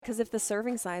Because if the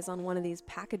serving size on one of these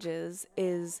packages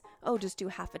is, just do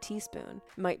half a teaspoon,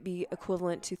 might be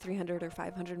equivalent to 300 or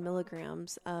 500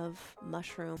 milligrams of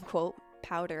mushroom, quote,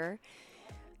 powder,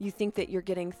 you think that you're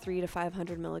getting 300 to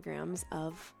 500 milligrams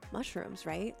of mushrooms,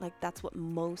 right? Like that's what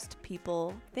most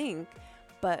people think,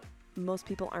 but most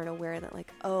people aren't aware that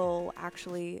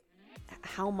actually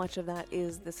how much of that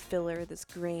is this filler, this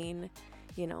grain,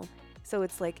 So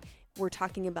it's like we're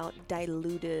talking about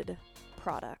diluted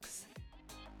products.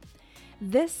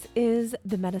 This is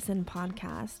the Medicin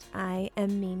Podcast. I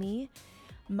am Mimi,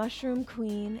 mushroom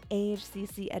queen,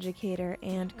 AHCC educator,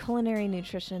 and culinary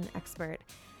nutrition expert.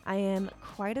 I am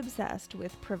quite obsessed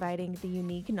with providing the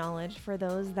unique knowledge for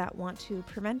those that want to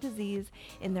prevent disease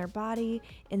in their body,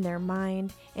 in their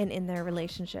mind, and in their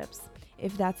relationships.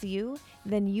 If that's you,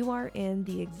 then you are in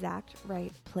the exact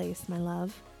right place, my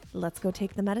love. Let's go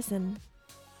take the medicine.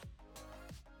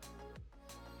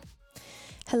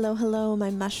 Hello, my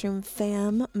mushroom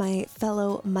fam, my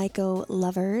fellow myco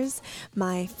lovers,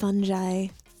 my fungi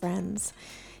friends.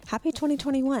 Happy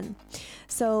 2021.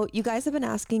 So you guys have been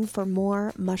asking for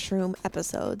more mushroom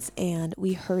episodes, and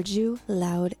we heard you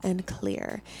loud and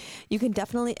clear. You can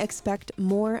definitely expect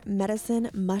more medicine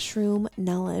mushroom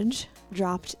knowledge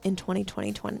dropped in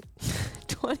 2021.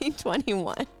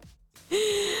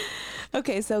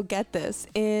 Okay, so get this.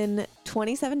 In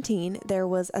 2017, there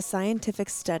was a scientific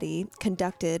study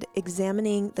conducted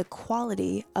examining the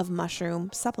quality of mushroom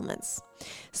supplements,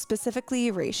 specifically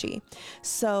reishi.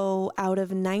 So out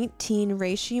of 19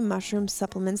 reishi mushroom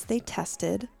supplements they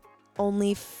tested,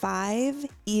 only 5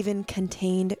 even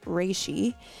contained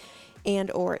reishi and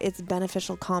or its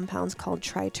beneficial compounds called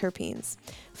triterpenes.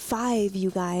 5, you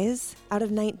guys, out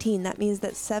of 19. That means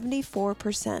that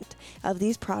 74% of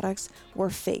these products were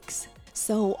fakes.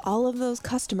 So all of those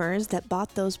customers that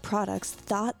bought those products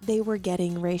thought they were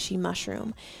getting reishi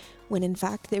mushroom, when in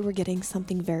fact they were getting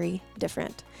something very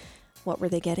different. What were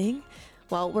they getting?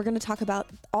 Well, we're going to talk about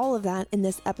all of that in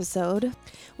this episode.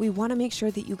 We want to make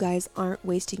sure that you guys aren't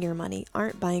wasting your money,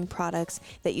 aren't buying products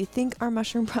that you think are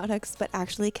mushroom products, but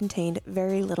actually contained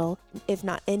very little, if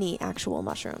not any, actual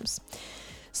mushrooms.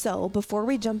 So before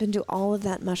we jump into all of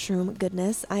that mushroom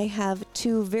goodness, I have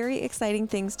 2 very exciting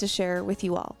things to share with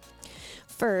you all.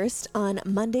 First, on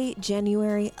Monday,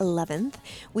 January 11th,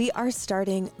 we are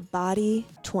starting Body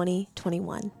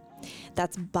 2021.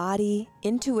 That's Body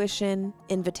Intuition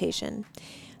Invitation.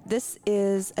 This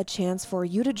is a chance for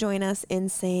you to join us in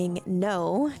saying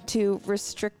no to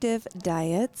restrictive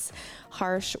diets,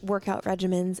 harsh workout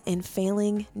regimens, and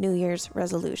failing New Year's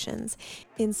resolutions.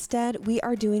 Instead, we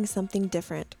are doing something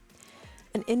different.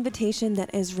 An invitation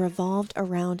that is revolved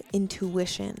around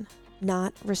intuition,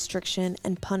 not restriction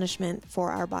and punishment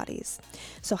for our bodies.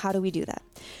 So how do we do that?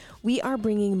 We are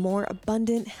bringing more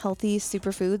abundant, healthy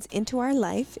superfoods into our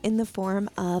life in the form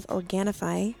of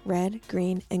Organifi, red,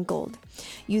 green, and gold.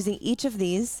 Using each of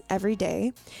these every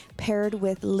day, paired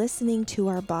with listening to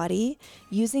our body,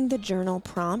 using the journal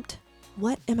prompt,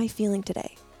 what am I feeling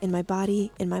today? In my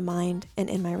body, in my mind, and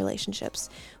in my relationships.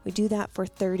 We do that for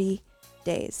 30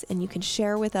 days. And you can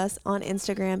share with us on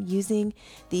Instagram using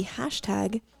the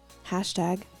hashtag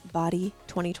Body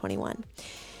 2021.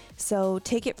 So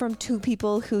take it from 2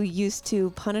 people who used to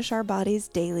punish our bodies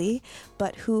daily,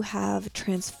 but who have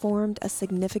transformed a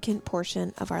significant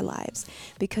portion of our lives,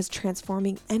 because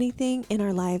transforming anything in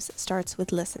our lives starts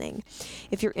with listening.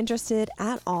 If you're interested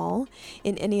at all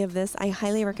in any of this, I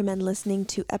highly recommend listening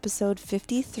to episode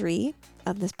 53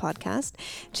 of this podcast.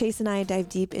 Chase and I dive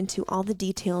deep into all the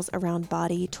details around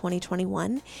Body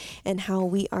 2021 and how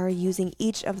we are using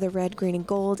each of the red, green, and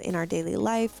gold in our daily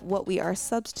life, what we are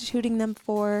substituting them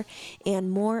for, and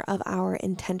more of our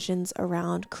intentions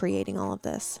around creating all of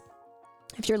this.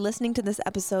 If you're listening to this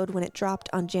episode when it dropped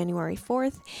on January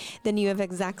 4th, then you have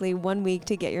exactly 1 week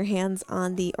to get your hands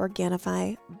on the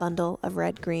Organifi bundle of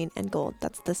red, green, and gold.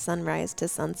 That's the sunrise to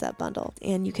sunset bundle.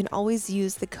 And you can always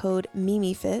use the code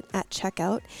MIMIFIT at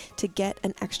checkout to get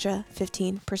an extra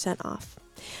 15% off.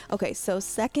 Okay, so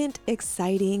second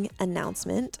exciting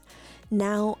announcement.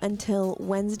 Now until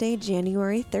Wednesday,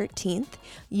 January 13th,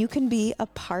 you can be a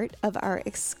part of our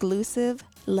exclusive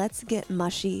Let's Get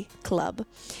Mushy Club.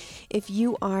 If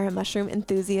you are a mushroom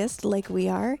enthusiast like we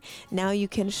are, now you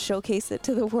can showcase it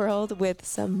to the world with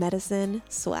some medicine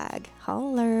swag.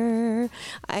 Holler!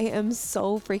 I am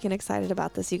so freaking excited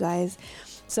about this, you guys.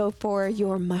 So for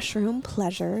your mushroom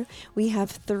pleasure, we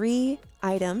have 3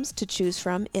 items to choose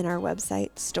from in our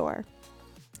website store.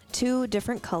 2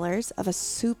 different colors of a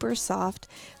super soft,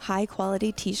 high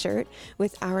quality t-shirt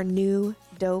with our new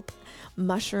dope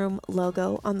mushroom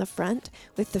logo on the front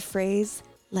with the phrase,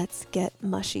 "Let's get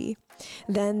mushy."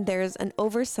 Then there's an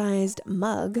oversized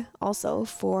mug also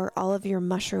for all of your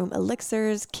mushroom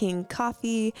elixirs, king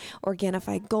coffee,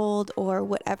 Organifi Gold, or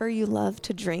whatever you love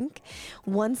to drink.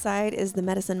 One side is the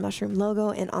Medicine Mushroom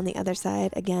logo, and on the other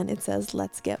side, again, it says,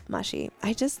 "Let's get mushy."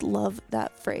 I just love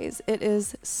that phrase. It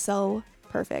is so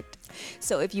perfect.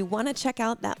 So if you want to check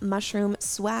out that mushroom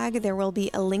swag, there will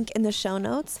be a link in the show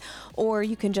notes, or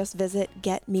you can just visit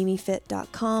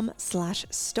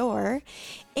getmimifit.com/store.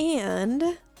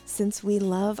 And since we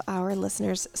love our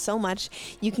listeners so much,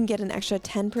 you can get an extra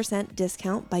 10%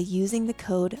 discount by using the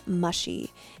code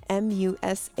MUSHY,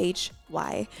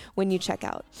 MUSHY, when you check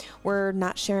out. We're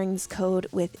not sharing this code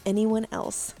with anyone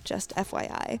else, just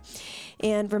FYI.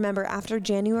 And remember, after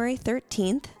January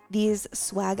 13th, these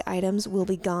swag items will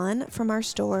be gone from our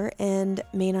store and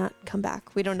may not come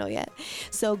back. We don't know yet.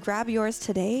 So grab yours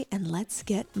today and let's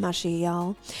get mushy,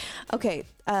 y'all. Okay,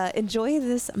 enjoy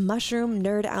this mushroom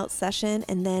nerd out session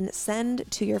and then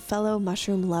send to your fellow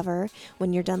mushroom lover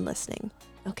when you're done listening.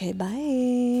 Okay,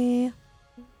 bye.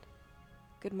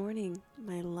 Good morning,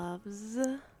 my loves.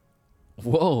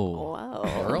 Whoa.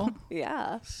 Whoa. Girl?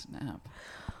 Yeah. Snap.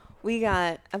 We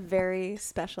got a very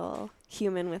special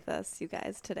human with us, you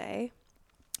guys, today.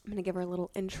 I'm going to give her a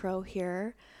little intro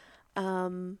here.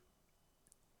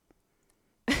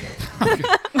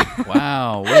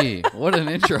 Wow. Wait, what an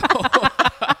intro.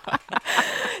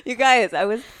 You guys, I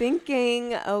was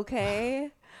thinking,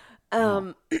 okay.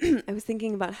 I was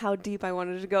thinking about how deep I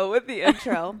wanted to go with the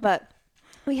intro, but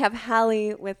we have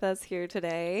Hallie with us here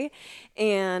today.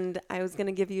 And I was going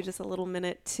to give you just a little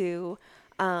minute to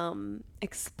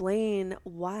explain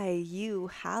why you,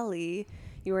 Hallie,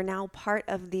 you are now part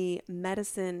of the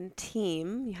medicine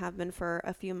team. You have been for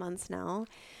a few months now.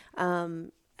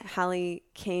 Hallie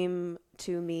came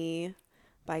to me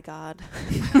by God.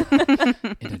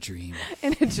 In a dream.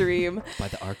 In a dream. By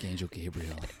the Archangel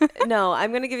Gabriel. No, I'm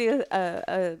going to give you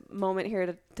a moment here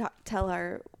to tell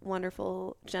our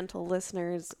wonderful, gentle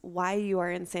listeners why you are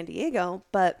in San Diego.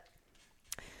 But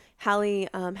Hallie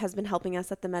has been helping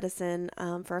us at the medicine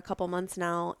for a couple months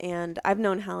now, and I've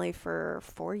known Hallie for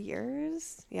 4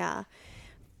 years. Yeah,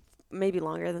 maybe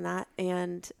longer than that.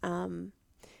 And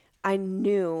I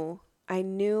knew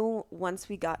once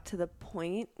we got to the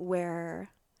point where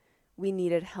we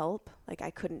needed help, like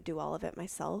I couldn't do all of it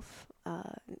myself.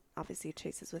 Obviously,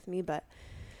 Chase is with me, but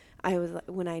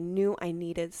when I knew I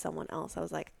needed someone else, I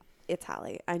was like, it's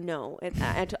Hallie. I know it.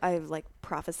 I've like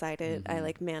prophesied it. Mm-hmm. I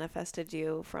like manifested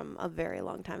you from a very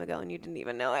long time ago, and you didn't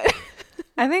even know it.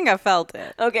 I think I felt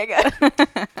it. Okay, good.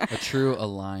 A true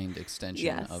aligned extension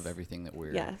Yes. of everything that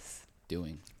we're Yes.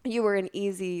 doing. You were an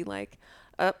easy like,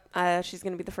 she's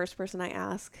going to be the first person I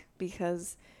ask,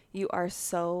 because you are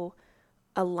so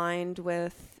aligned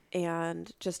with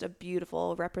and just a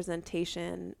beautiful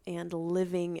representation and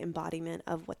living embodiment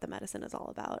of what the medicine is all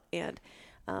about. And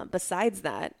besides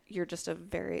that, you're just a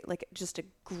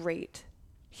great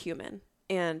human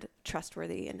and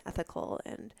trustworthy and ethical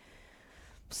and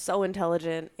so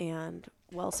intelligent and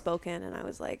well-spoken. And I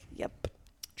was like, yep.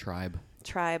 Tribe.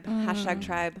 Hashtag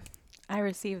tribe. I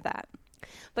received that.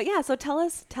 But yeah, so tell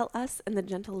us and the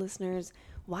gentle listeners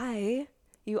why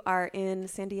you are in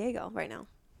San Diego right now.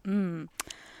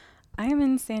 I am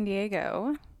in San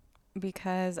Diego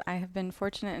because I have been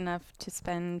fortunate enough to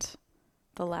spend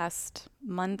the last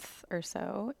month or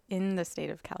so in the state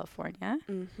of California.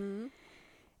 Mm-hmm.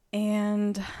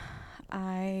 And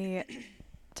I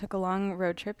took a long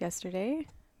road trip yesterday,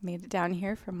 made it down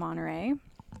here from Monterey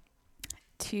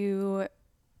to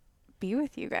be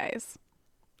with you guys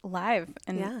live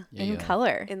and in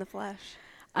color. In the flesh.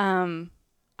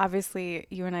 Obviously,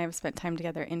 you and I have spent time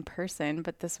together in person,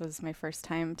 but this was my first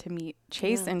time to meet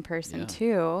Chase in person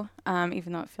too,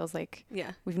 even though it feels like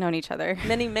we've known each other.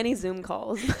 Many Zoom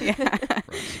calls.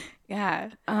 Yeah.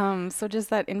 So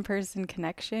just that in-person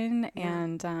connection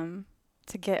and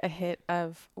to get a hit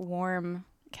of warm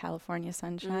California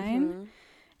sunshine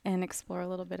and explore a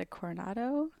little bit of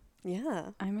Coronado. Yeah.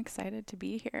 I'm excited to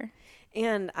be here.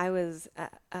 And I was,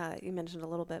 you mentioned a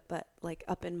little bit, but like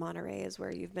up in Monterey is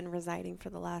where you've been residing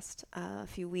for the last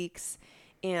few weeks.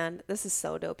 And this is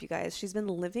so dope, you guys. She's been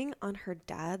living on her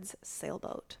dad's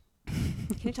sailboat.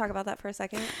 Can you talk about that for a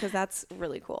second? Because that's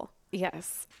really cool.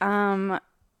 Yes. Yeah,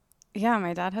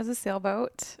 my dad has a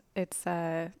sailboat. It's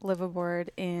live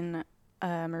aboard in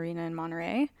a marina in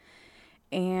Monterey.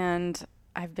 And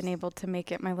I've been able to make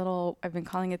it I've been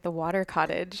calling it the water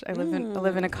cottage. I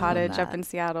live in a cottage up in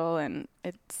Seattle, and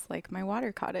it's like my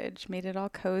water cottage. Made it all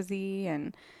cozy,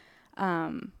 and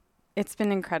it's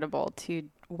been incredible to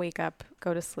wake up,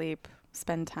 go to sleep,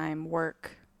 spend time,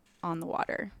 work, on the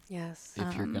water. Yes.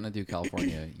 If you're going to do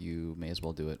California, you may as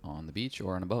well do it on the beach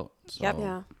or on a boat. So Yep.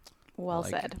 Yeah. Well I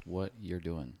like said. what you're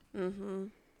doing. Mm-hmm.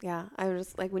 Yeah. I was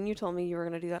just like, when you told me you were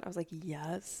going to do that, I was like,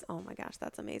 yes. Oh my gosh,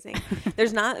 that's amazing.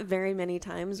 There's not very many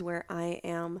times where I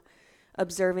am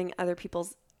observing other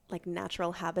people's like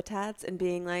natural habitats and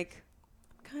being like,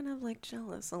 kind of like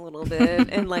jealous a little bit.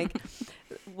 And like,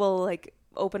 we'll like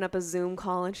open up a Zoom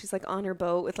call and she's like on her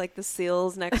boat with like the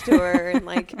seals next to her and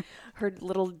like her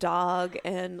little dog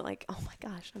and like, oh my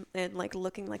gosh, and like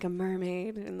looking like a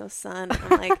mermaid in the sun.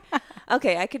 I'm like,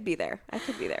 okay, I could be there.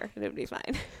 It would be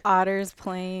fine. Otters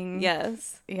playing.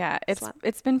 Yes. Yeah, Slap.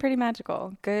 it's been pretty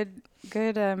magical. Good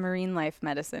marine life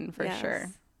medicine for sure.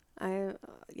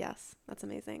 Yes, that's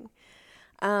amazing.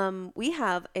 We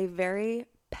have a very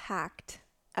packed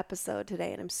episode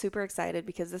today, and I'm super excited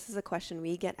because this is a question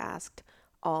we get asked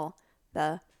all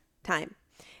the time.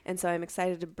 And so I'm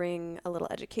excited to bring a little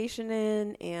education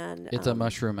in and It's a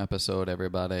mushroom episode,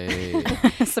 everybody.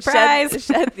 Surprise!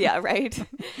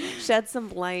 Shed some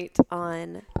light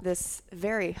on this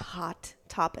very hot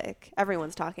topic.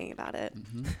 Everyone's talking about it.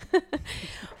 Mm-hmm.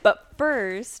 But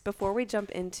first, before we jump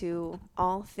into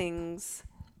all things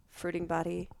fruiting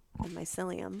body and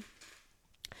mycelium,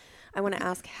 I want to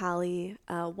ask Hallie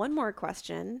one more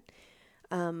question.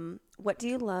 What do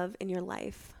you love in your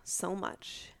life so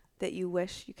much that you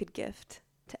wish you could gift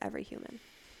to every human?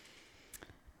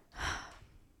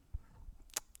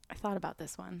 I thought about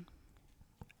this one,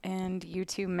 and you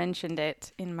two mentioned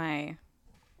it in my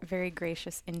very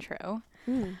gracious intro.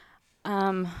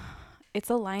 It's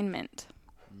alignment.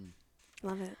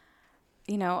 Love it.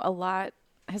 You know, a lot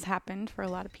has happened for a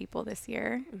lot of people this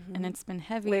year, and it's been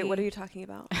heavy. Wait, what are you talking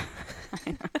about?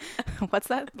 What's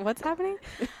that? What's happening?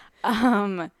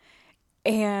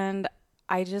 And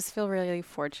I just feel really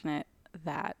fortunate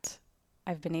that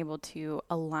I've been able to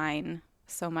align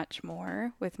so much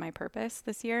more with my purpose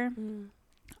this year.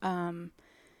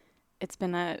 It's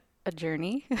been a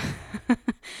journey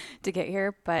to get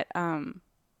here, but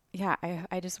yeah,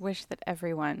 I just wish that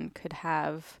everyone could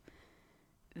have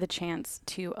the chance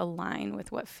to align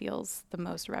with what feels the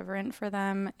most reverent for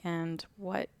them and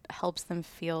what helps them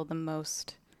feel the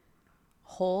most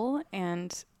whole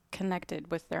and connected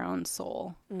with their own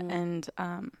soul. And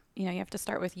you know, you have to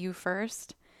start with you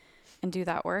first and do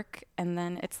that work, and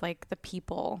then it's like the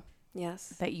people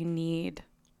that you need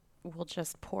will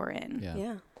just pour in.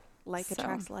 Yeah. Like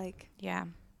attracts like. Yeah.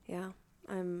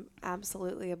 I'm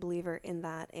absolutely a believer in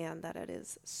that, and that it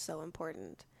is so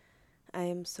important. I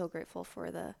am so grateful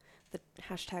for the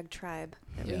hashtag tribe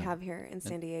that we have here in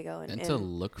San Diego. And to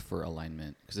look for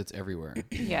alignment, because it's everywhere.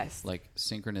 Yes. Like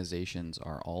synchronizations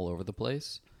are all over the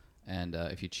place. And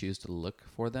if you choose to look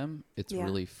for them, it's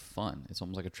really fun. It's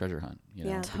almost like a treasure hunt, you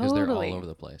know, because they're all over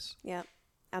the place. Yep,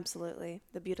 absolutely.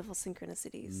 The beautiful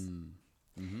synchronicities.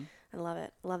 Mm-hmm. I love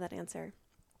it. Love that answer.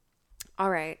 All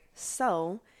right.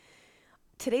 So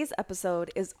today's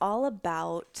episode is all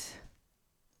about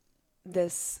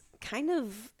this kind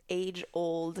of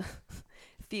age-old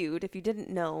feud. If you didn't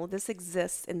know, this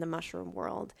exists in the mushroom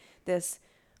world. This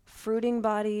fruiting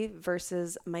body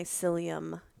versus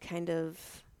mycelium kind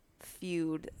of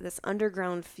feud, this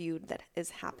underground feud that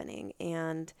is happening.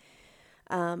 And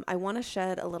I want to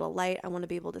shed a little light. I want to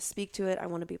be able to speak to it. I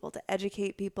want to be able to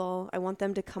educate people. I want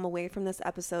them to come away from this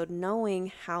episode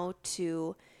knowing how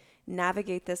to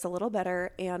navigate this a little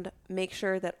better and make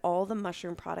sure that all the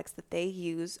mushroom products that they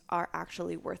use are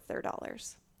actually worth their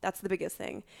dollars. That's the biggest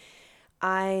thing.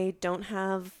 I don't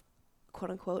have,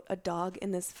 quote unquote, a dog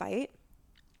in this fight.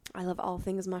 I love all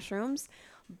things mushrooms,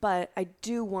 but I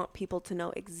do want people to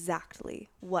know exactly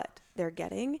what they're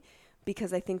getting,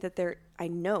 because I think that I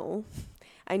know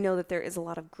that there is a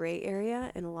lot of gray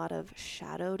area and a lot of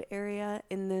shadowed area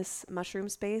in this mushroom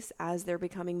space as they're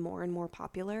becoming more and more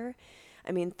popular.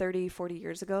 I mean, 30, 40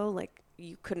 years ago, like,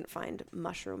 you couldn't find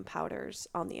mushroom powders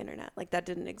on the internet. Like, that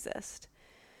didn't exist.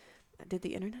 Did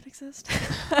the internet exist?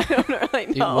 I don't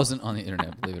really know. It wasn't on the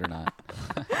internet, believe it or not.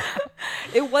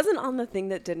 It wasn't on the thing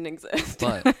that didn't exist.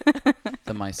 But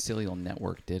the mycelial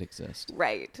network did exist.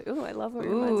 Right. Ooh, I love where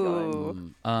your mind's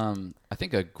going. I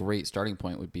think a great starting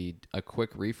point would be a quick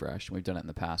refresh. We've done it in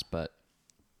the past, but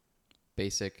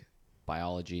basic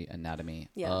biology, anatomy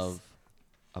of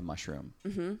a mushroom.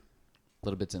 Mm-hmm.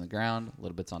 Little bits in the ground,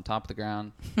 little bits on top of the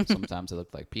ground. Sometimes they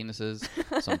look like penises.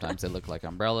 Sometimes they look like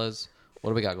umbrellas. What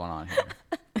do we got going on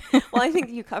here? Well, I think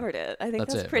you covered it. I think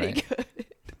that's pretty good.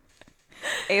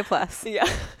 A+.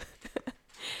 Yeah.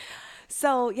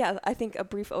 So, yeah, I think a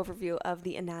brief overview of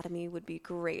the anatomy would be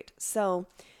great. So,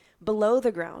 below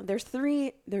the ground, there's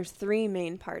three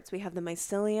main parts. We have the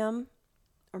mycelium,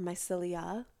 or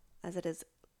mycelia, as it is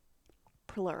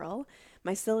plural,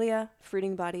 mycelia,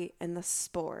 fruiting body, and the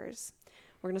spores.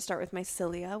 We're going to start with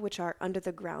mycelia, which are under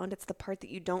the ground. It's the part that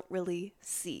you don't really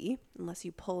see unless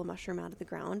you pull a mushroom out of the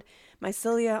ground.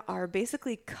 Mycelia are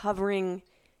basically covering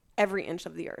every inch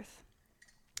of the earth.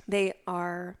 They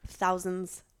are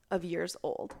thousands of years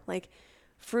old. Like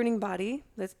fruiting body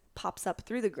that pops up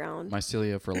through the ground.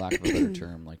 Mycelia, for lack of a better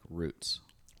term, like roots.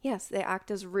 Yes, they act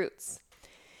as roots.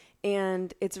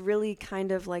 And it's really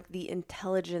kind of like the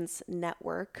intelligence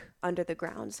network under the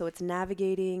ground. So it's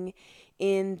navigating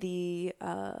in the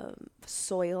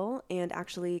soil and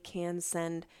actually can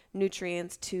send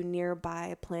nutrients to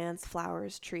nearby plants,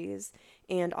 flowers, trees,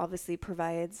 and obviously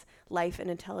provides life and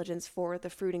intelligence for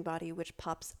the fruiting body, which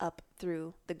pops up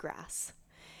through the grass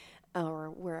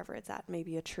or wherever it's at,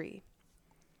 maybe a tree.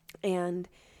 And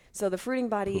so the fruiting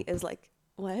body is like,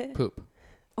 what? Poop.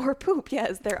 Or poop,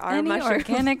 yes. There are Any mushrooms.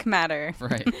 organic matter.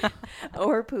 Right.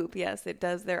 Or poop, yes, it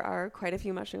does. There are quite a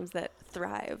few mushrooms that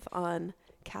thrive on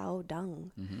cow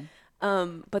dung.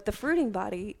 Mm-hmm. But the fruiting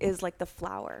body is like the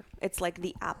flower. It's like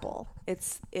the apple.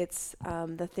 It's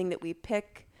the thing that we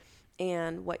pick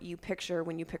and what you picture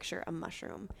when you picture a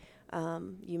mushroom.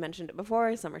 You mentioned it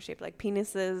before. Some are shaped like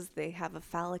penises. They have a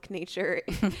phallic nature.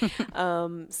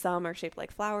 Some are shaped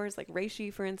like flowers, like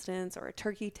reishi, for instance, or a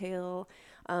turkey tail.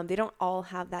 They don't all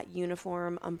have that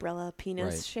uniform umbrella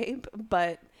penis shape,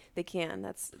 but they can.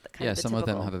 That's kind of the some typical.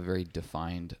 of them have a very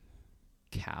defined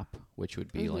cap, which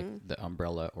would be like the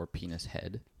umbrella or penis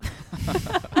head.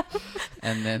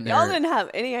 And then y'all didn't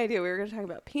have any idea we were going to talk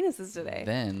about penises today.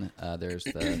 Then there's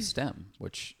the stem,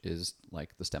 which is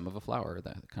like the stem of a flower,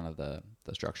 that kind of the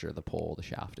structure, the pole, the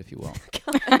shaft, if you will.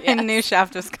 A new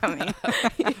shaft is coming.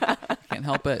 Can't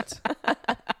help it.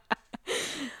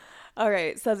 All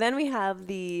right. So then we have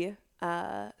the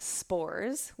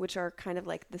spores, which are kind of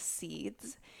like the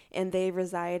seeds, and they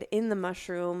reside in the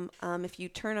mushroom. If you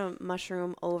turn a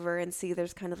mushroom over and see,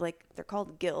 there's kind of like, they're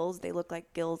called gills. They look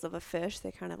like gills of a fish.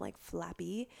 They're kind of like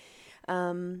flappy.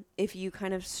 If you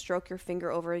kind of stroke your finger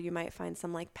over, you might find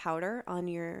some like powder on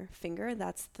your finger.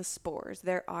 That's the spores.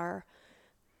 There are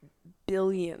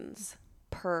billions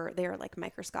they are like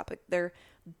microscopic. They're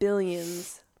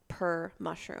billions per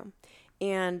mushroom.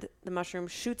 And the mushroom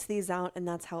shoots these out, and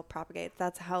that's how it propagates.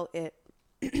 That's how it,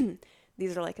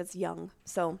 these are like its young.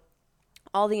 So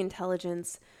all the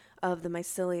intelligence of the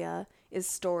mycelia is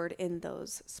stored in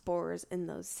those spores, in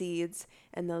those seeds,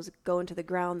 and those go into the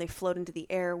ground. They float into the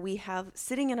air. We have,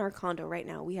 sitting in our condo right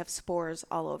now, we have spores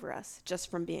all over us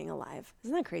just from being alive.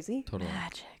 Isn't that crazy? Totally.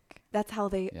 Magic. That's how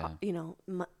they,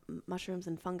 mushrooms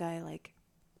and fungi like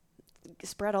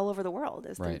spread all over the world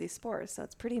is through these spores. So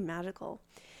it's pretty magical.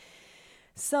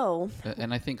 So,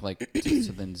 and I think like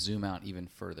to then zoom out even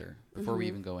further before we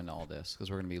even go into all this, because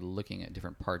we're going to be looking at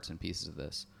different parts and pieces of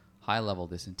this high level.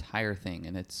 This entire thing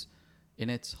and its in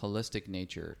its holistic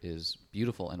nature is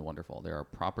beautiful and wonderful. There are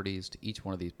properties to each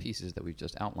one of these pieces that we've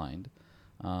just outlined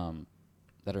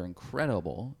that are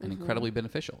incredible and incredibly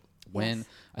beneficial. When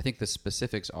I think the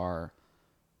specifics are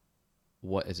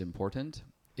what is important,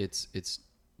 it's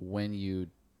when you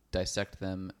dissect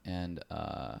them and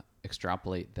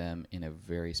extrapolate them in a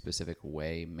very specific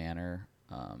manner,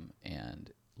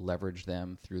 and leverage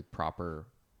them through proper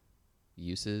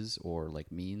uses or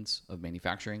like means of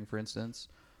manufacturing, for instance,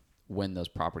 when those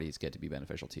properties get to be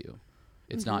beneficial to you.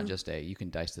 It's not just you can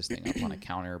dice this thing up on a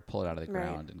counter, pull it out of the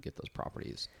ground and get those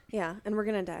properties. Yeah. And we're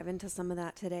going to dive into some of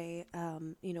that today.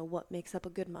 What makes up a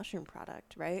good mushroom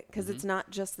product, right? Because it's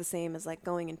not just the same as like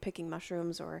going and picking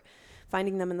mushrooms or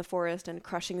finding them in the forest and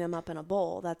crushing them up in a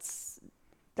bowl. That's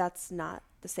not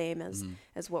the same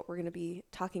as what we're going to be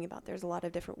talking about. There's a lot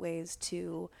of different ways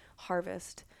to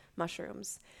harvest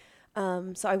mushrooms.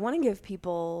 So I want to give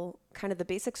people kind of the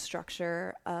basic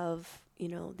structure of,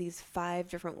 these 5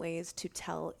 different ways to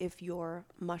tell if your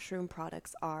mushroom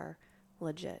products are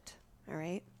legit. All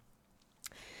right.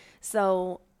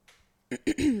 So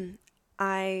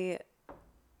I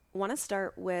want to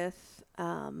start with,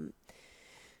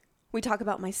 we talk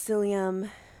about mycelium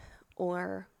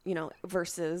or,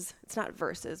 versus, it's not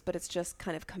versus, but it's just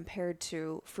kind of compared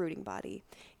to fruiting body.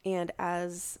 And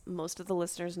as most of the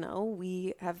listeners know,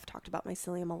 we have talked about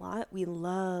mycelium a lot. We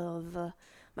love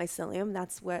mycelium.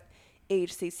 That's what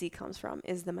AHCC comes from,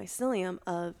 is the mycelium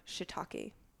of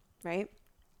shiitake, right?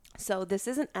 So this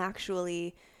isn't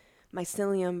actually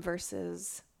mycelium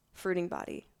versus fruiting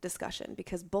body discussion,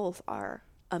 because both are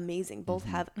amazing. Both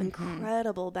have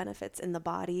incredible benefits in the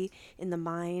body, in the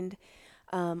mind,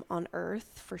 on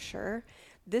earth for sure.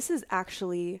 This is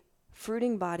actually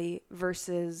fruiting body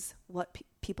versus what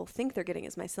people think they're getting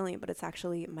as mycelium, but it's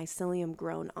actually mycelium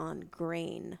grown on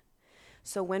grain.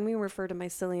 So when we refer to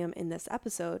mycelium in this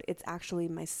episode, it's actually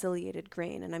myceliated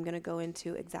grain, and I'm going to go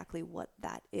into exactly what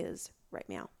that is right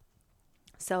now.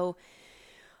 So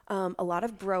a lot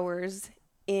of growers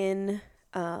in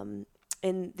the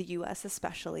U.S.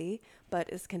 especially, but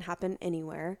this can happen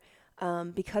anywhere,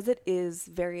 because it is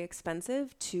very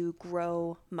expensive to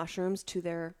grow mushrooms to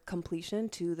their completion,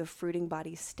 to the fruiting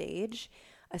body stage,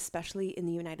 especially in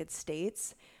the United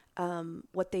States.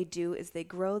 What they do is they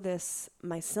grow this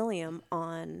mycelium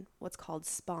on what's called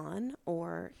spawn,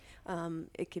 or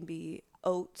it can be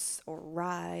oats or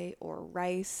rye or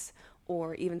rice,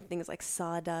 or even things like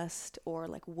sawdust or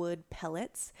like wood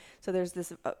pellets. So there's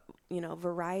this,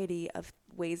 variety of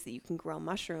ways that you can grow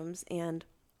mushrooms. And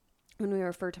when we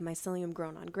refer to mycelium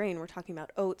grown on grain, we're talking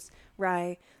about oats,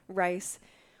 rye, rice.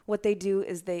 What they do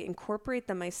is they incorporate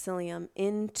the mycelium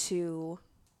into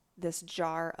this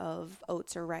jar of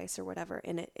oats or rice or whatever,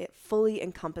 and it fully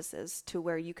encompasses to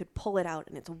where you could pull it out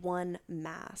and it's one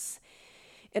mass.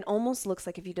 It almost looks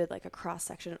like, if you did like a cross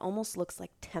section, it almost looks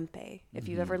like tempeh. If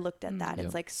you've ever looked at that,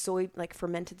 it's like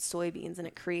fermented soybeans, and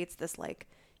it creates this, like,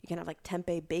 you can have like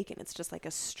tempeh bacon. It's just like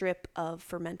a strip of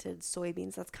fermented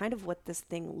soybeans. That's kind of what this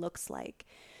thing looks like.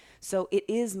 So it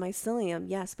is mycelium,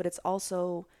 yes, but it's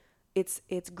also its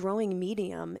growing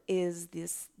medium is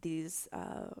these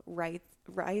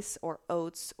rice or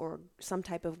oats or some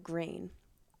type of grain.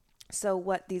 So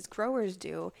what these growers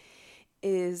do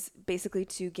is basically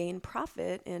to gain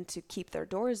profit and to keep their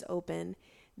doors open,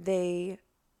 they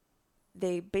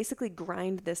basically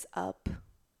grind this up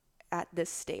at this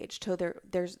stage. So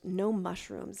there's no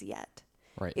mushrooms yet.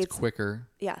 Right. It's quicker.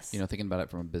 Yes. Thinking about it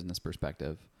from a business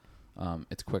perspective,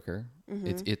 it's quicker.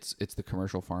 Mm-hmm. It's the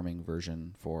commercial farming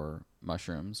version for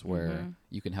mushrooms, where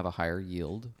you can have a higher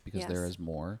yield because there is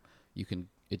more.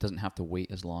 It doesn't have to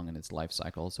wait as long in its life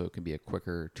cycle, so it can be a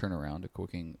quicker turnaround,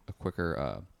 a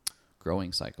quicker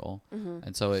growing cycle.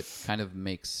 And so it kind of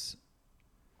makes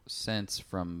sense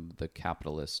from the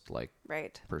capitalist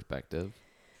perspective.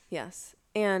 Yes.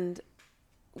 And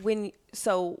when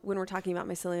we're talking about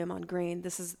mycelium on grain,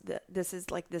 this is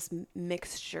like this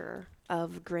mixture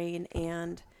of grain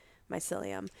and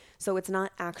mycelium. So it's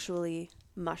not actually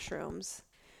mushrooms.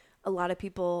 A lot of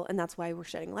people, and that's why we're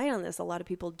shedding light on this, a lot of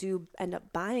people do end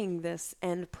up buying this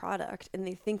end product, and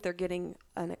they think they're getting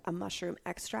a mushroom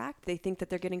extract. They think that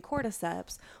they're getting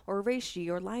cordyceps or reishi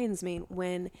or lion's mane,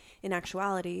 when in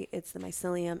actuality it's the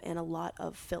mycelium and a lot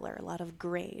of filler, a lot of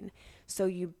grain. So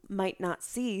you might not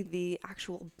see the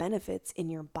actual benefits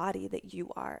in your body that you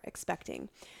are expecting.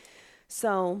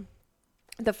 So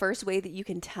the first way that you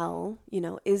can tell,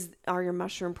 are your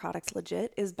mushroom products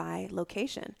legit, is by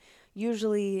location.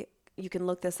 Usually you can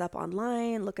look this up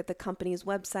online, look at the company's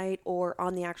website, or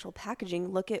on the actual packaging,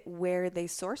 look at where they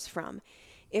source from.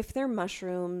 If their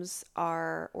mushrooms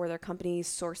or their company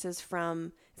sources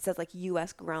from, it says like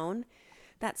US grown,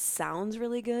 that sounds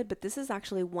really good, but this is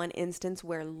actually one instance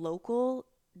where local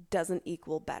doesn't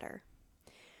equal better.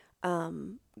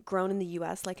 Grown in the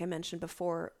US, like I mentioned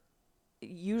before,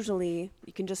 usually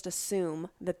you can just assume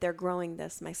that they're growing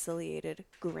this myceliated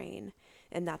grain,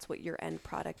 and that's what your end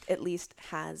product at least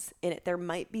has in it. There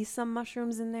might be some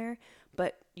mushrooms in there,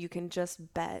 but you can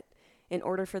just bet, in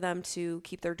order for them to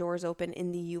keep their doors open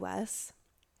in the US,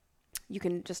 you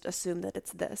can just assume that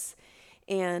it's this.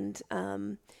 And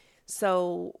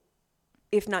so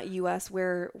if not US,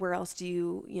 where else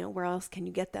where else can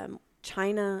you get them?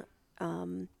 China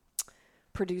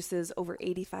produces over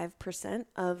 85%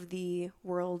 of the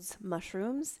world's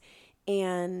mushrooms.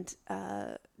 And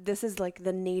this is like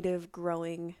the native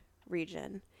growing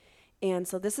region. And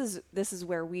so this is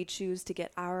where we choose to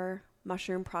get our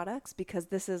mushroom products, because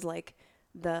this is like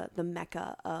the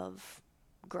mecca of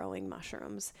growing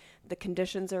mushrooms. The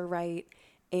conditions are right,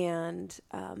 and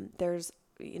there's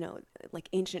like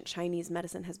ancient Chinese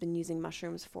medicine has been using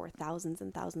mushrooms for thousands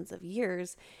and thousands of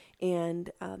years, and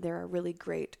there are really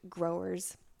great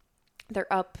growers.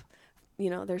 They're up,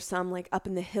 there's some like up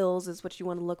in the hills is what you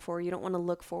want to look for. You don't want to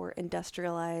look for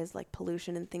industrialized like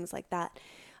pollution and things like that.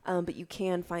 But you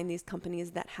can find these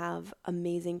companies that have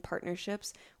amazing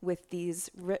partnerships with these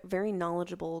very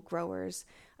knowledgeable growers.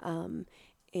 And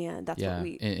that's what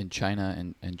we... In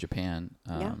China and Japan,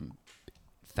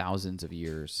 thousands of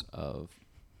years of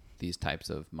these types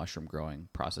of mushroom growing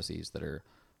processes that are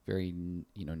very,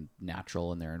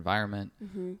 natural in their environment,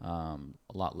 a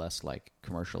lot less like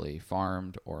commercially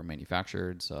farmed or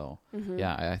manufactured. So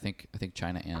yeah, I think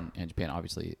China and Japan,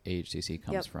 obviously AHCC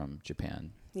comes from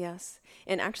Japan. Yes.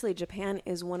 And actually, Japan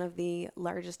is one of the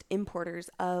largest importers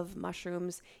of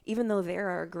mushrooms. Even though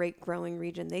they're a great growing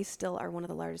region, they still are one of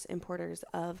the largest importers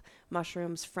of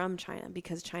mushrooms from China,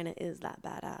 because China is that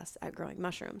badass at growing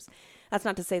mushrooms. That's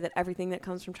not to say that everything that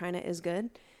comes from China is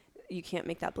good. You can't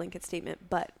make that blanket statement,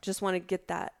 but just want to get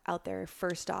that out there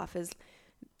first off, is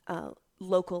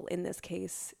local in this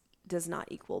case does not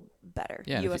equal better.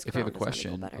 Yeah, US if you have a grown does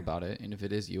not equal question better. about it, and if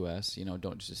it is US,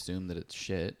 don't just assume that it's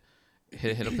shit.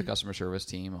 Hit up the customer service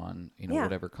team on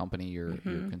whatever company you're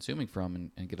consuming from,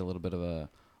 and get a little bit of a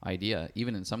idea,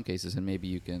 even in some cases, and maybe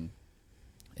you can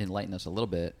enlighten us a little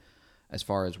bit as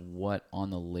far as what on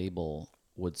the label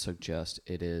would suggest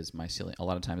it is mycelium. A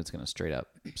lot of times it's going to straight up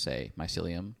say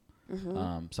mycelium.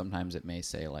 Sometimes it may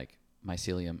say like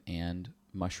mycelium and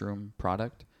mushroom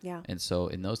product. Yeah. And so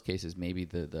in those cases, maybe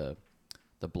the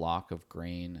block of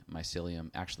grain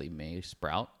mycelium actually may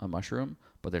sprout a mushroom,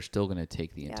 but they're still going to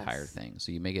take the entire thing.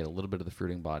 So you may get a little bit of the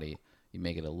fruiting body, you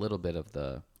may get a little bit of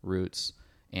the roots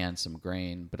and some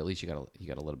grain, but at least you got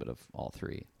a little bit of all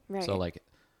three. Right. So like,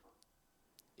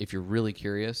 if you're really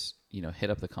curious, hit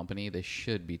up the company. They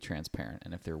should be transparent,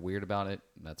 and if they're weird about it,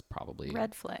 that's probably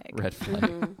red flag. Red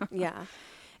flag. Yeah.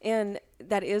 And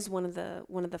that is one of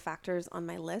the factors on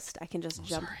my list. I can just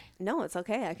jump. Sorry. No, it's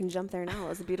okay. I can jump there now.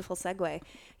 It's a beautiful segue.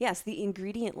 Yes, the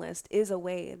ingredient list is a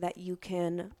way that you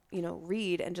can,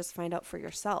 read and just find out for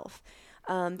yourself.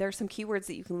 There are some keywords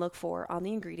that you can look for on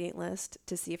the ingredient list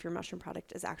to see if your mushroom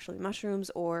product is actually mushrooms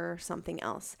or something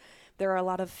else. There are a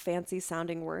lot of fancy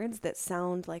sounding words that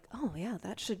sound like, oh yeah,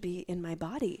 that should be in my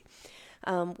body.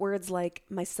 Words like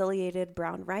myceliated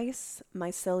brown rice,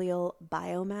 mycelial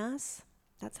biomass.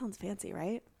 That sounds fancy,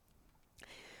 right?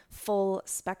 Full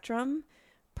spectrum,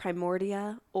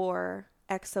 primordia, or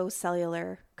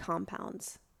exocellular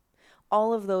compounds.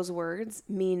 All of those words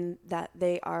mean that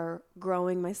they are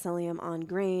growing mycelium on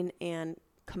grain and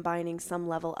combining some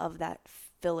level of that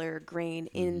filler grain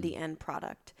in the end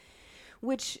product.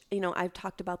 Which, I've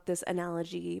talked about this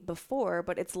analogy before,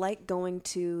 but it's like going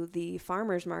to the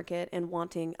farmer's market and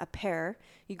wanting a pear.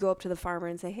 You go up to the farmer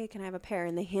and say, hey, can I have a pear?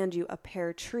 And they hand you a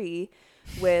pear tree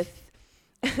with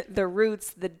the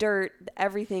roots, the dirt,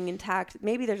 everything intact.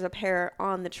 Maybe there's a pear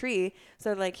on the tree. So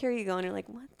they're like, here you go. And you're like,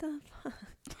 what the fuck?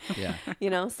 Yeah.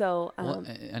 So. Well,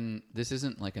 and this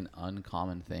isn't like an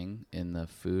uncommon thing in the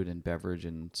food and beverage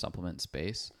and supplement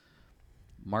space.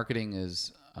 Marketing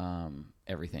is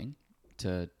everything.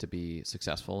 To be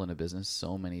successful in a business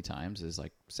so many times is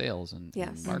like sales and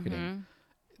marketing.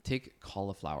 Take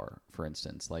cauliflower, for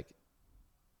instance. Like,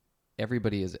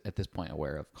 everybody is at this point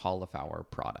aware of cauliflower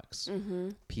products,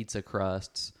 pizza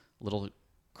crusts, little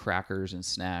crackers and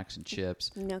snacks and chips.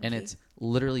 Gnocchi. And it's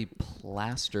literally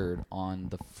plastered on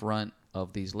the front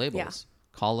of these labels,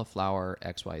 cauliflower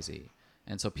XYZ.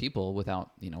 And so people,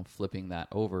 without, flipping that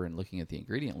over and looking at the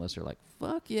ingredient list, are like,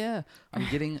 fuck yeah, I'm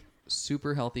getting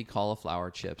super healthy cauliflower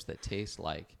chips that taste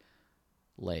like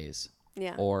Lay's.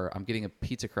 Yeah. Or I'm getting a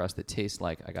pizza crust that tastes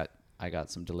like I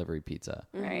got some delivery pizza.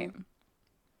 Right.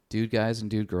 Dude guys and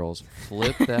dude girls,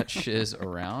 flip that shiz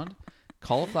around.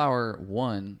 Cauliflower,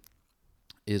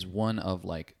 is one of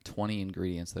like 20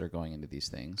 ingredients that are going into these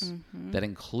things that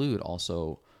include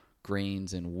also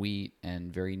grains and wheat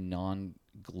and very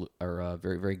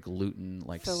very, very gluten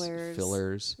like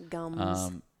fillers,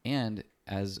 gums. and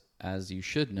as you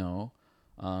should know,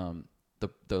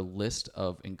 the list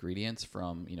of ingredients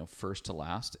from first to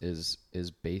last is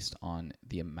based on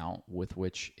the amount with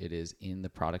which it is in the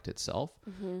product itself.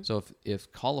 So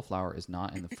if cauliflower is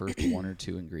not in the first one or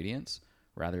two ingredients,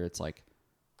 rather it's like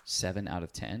 7 out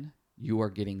of 10, you are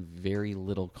getting very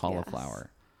little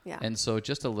cauliflower. Yes. Yeah. And so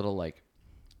just a little like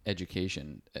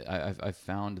education. I've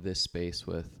found this space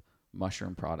with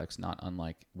mushroom products not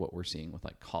unlike what we're seeing with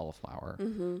like cauliflower,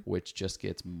 which just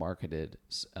gets marketed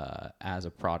as a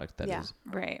product that is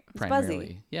right. primarily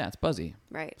buzzy. Yeah, it's buzzy.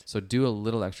 Right. So do a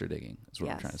little extra digging is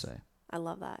what I'm Yes. trying to say. I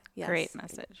love that. Yes. Great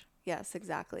message. Yes,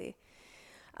 exactly.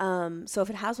 So if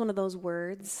it has one of those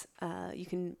words, you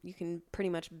can pretty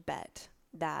much bet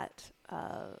that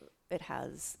it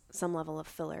has some level of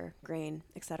filler, grain,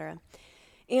 etc.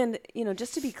 And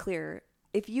just to be clear,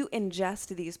 if you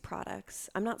ingest these products,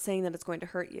 I'm not saying that it's going to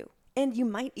hurt you, and you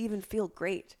might even feel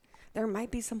great. There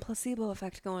might be some placebo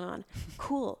effect going on.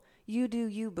 Cool, you do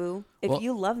you, boo. If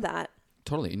you love that,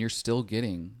 Totally, and you're still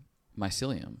getting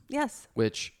mycelium. yes,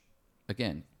 Which,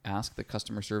 again, ask the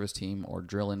customer service team or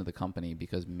drill into the company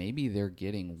because maybe they're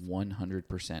getting 100%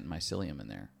 mycelium in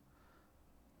there.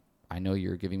 I know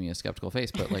you're giving me a skeptical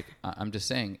face, but like I'm just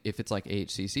saying, if it's like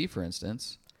AHCC, for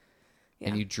instance,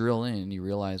 and you drill in and you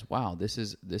realize, wow, this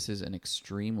is an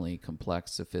extremely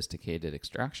complex, sophisticated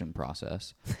extraction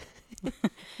process.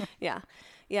 Yeah.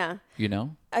 You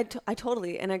know? I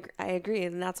totally, and I agree.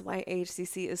 And that's why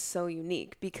AHCC is so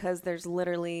unique, because there's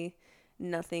literally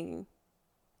nothing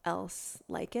else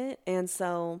like it. And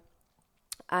so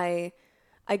I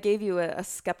gave you a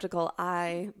skeptical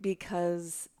eye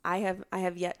because I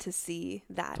have yet to see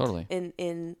that Totally.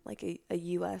 in like a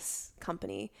US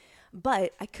company.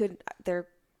 But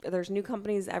there's new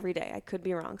companies every day. I could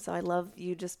be wrong. So I love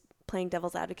you just playing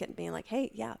devil's advocate and being like,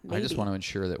 hey, yeah, maybe. I just want to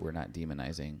ensure that we're not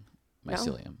demonizing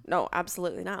mycelium. No,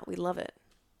 absolutely not. We love it.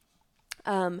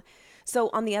 So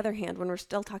on the other hand, when we're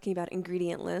still talking about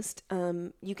ingredient list,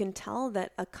 you can tell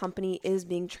that a company is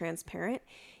being transparent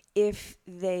if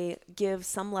they give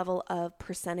some level of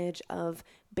percentage of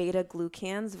beta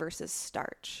glucans versus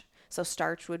starch. So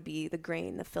starch would be the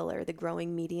grain, the filler, the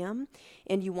growing medium,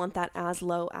 and you want that as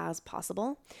low as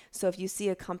possible. So if you see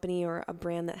a company or a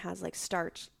brand that has like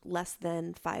starch less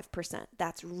than 5%,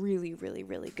 that's really, really,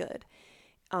 really good.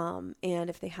 And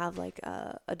if they have like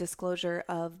a disclosure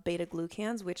of beta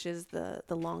glucans, which is the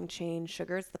long chain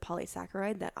sugars, the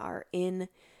polysaccharide that are in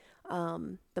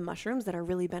the mushrooms that are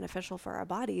really beneficial for our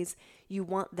bodies, you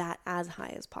want that as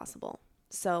high as possible.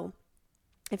 So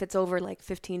if it's over like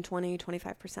 15, 20,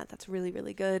 25%, that's really,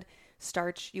 really good.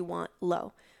 Starch, you want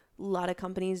low. A lot of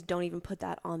companies don't even put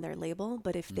that on their label,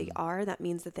 but if they are, that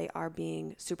means that they are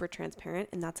being super transparent,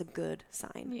 and that's a good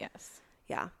sign. Yes.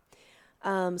 Yeah.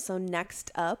 So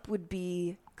next up would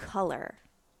be color.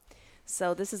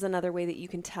 So this is another way that you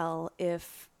can tell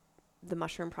if the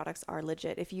mushroom products are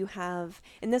legit. If you have,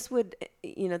 and this would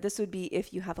be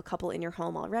if you have a couple in your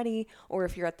home already, or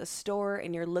if you're at the store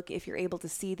and if you're able to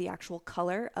see the actual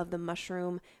color of the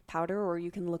mushroom powder, or you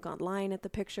can look online at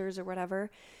the pictures or whatever.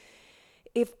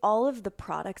 If all of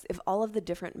the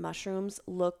different mushrooms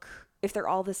if they're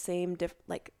all the same,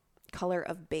 color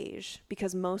of beige,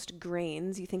 because most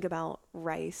grains, you think about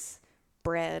rice,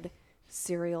 bread,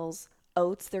 cereals,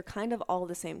 oats, they're kind of all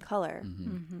the same color.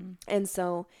 Mm-hmm. And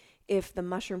so if the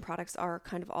mushroom products are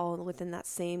kind of all within that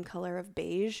same color of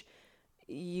beige,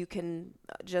 you can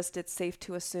it's safe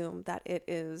to assume that it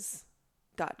is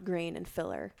got grain and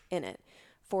filler in it.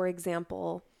 For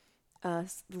example,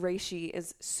 reishi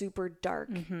is super dark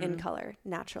in color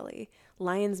naturally.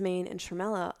 Lion's mane and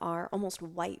tremella are almost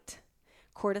white.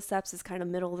 Cordyceps is kind of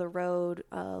middle of the road,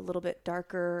 a little bit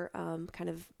darker, kind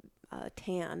of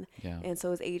tan, and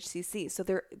so is AHCC. So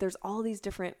there's all these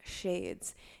different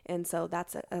shades, and so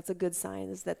that's a good sign,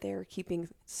 is that they're keeping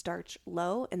starch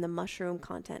low and the mushroom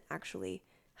content actually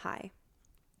high.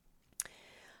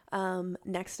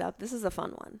 Next up, this is a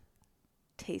fun one: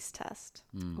 taste test.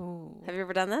 Ooh. Have you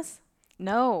ever done this?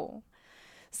 No.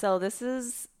 So this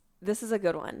is a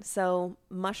good one. So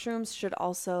mushrooms should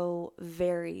also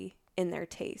vary in their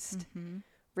taste.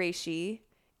 Reishi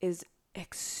is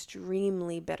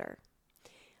extremely bitter,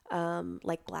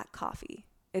 like black coffee.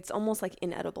 It's almost like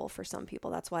inedible for some people.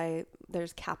 That's why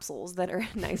there's capsules that are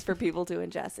nice for people to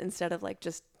ingest instead of like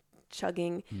just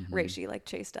chugging reishi like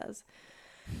Chase does.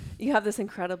 You have this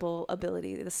incredible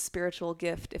ability, this spiritual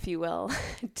gift, if you will,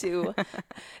 to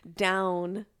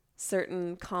down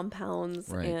certain compounds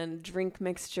and drink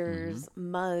mixtures,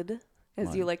 mud,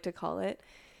 as you like to call it,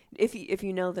 if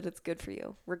you know that it's good for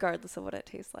you, regardless of what it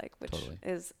tastes like, which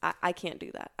is, I can't do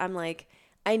that. I'm like,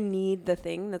 I need the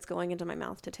thing that's going into my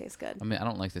mouth to taste good. I mean, I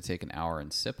don't like to take an hour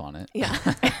and sip on it. Yeah.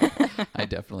 I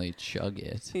definitely chug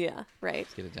it. Yeah, right.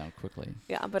 Get it down quickly.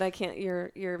 Yeah, but I can't,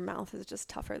 your mouth is just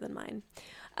tougher than mine.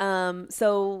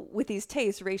 So with these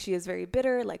tastes, reishi is very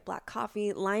bitter, like black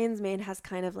coffee. Lion's mane has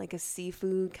kind of like a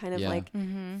seafood, kind of like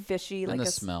fishy, and like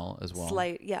the smell as well.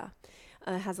 Slight,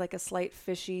 has like a slight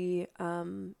fishy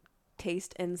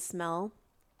taste and smell.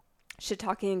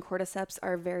 Shiitake and cordyceps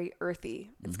are very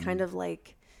earthy. It's kind of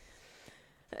like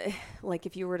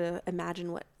if you were to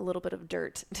imagine what a little bit of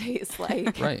dirt tastes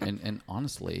like. Right, and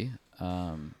honestly,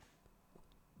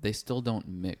 they still don't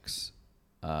mix.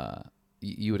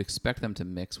 You would expect them to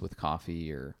mix with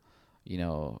coffee or,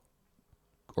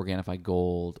 Organifi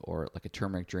Gold or like a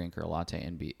turmeric drink or a latte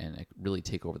and really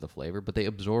take over the flavor, but they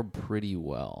absorb pretty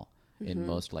well in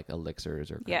most like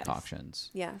elixirs or concoctions.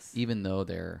 Yes. Even though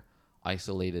their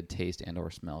isolated taste and or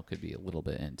smell could be a little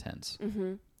bit intense.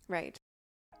 Right.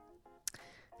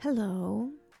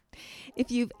 Hello. If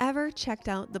you've ever checked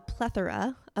out the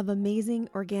plethora of amazing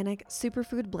organic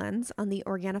superfood blends on the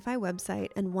Organifi website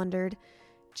and wondered,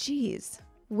 geez,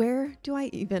 where do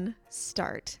I even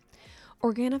start?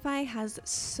 Organifi has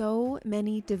so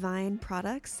many divine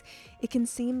products, it can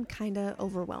seem kind of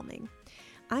overwhelming.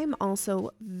 I'm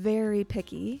also very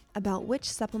picky about which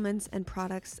supplements and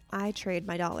products I trade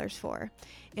my dollars for,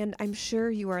 and I'm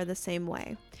sure you are the same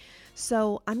way.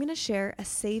 So I'm going to share a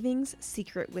savings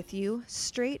secret with you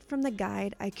straight from the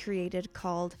guide I created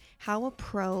called How a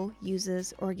Pro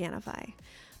Uses Organifi.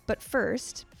 But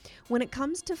first, when it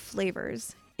comes to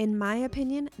flavors, in my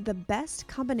opinion, the best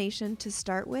combination to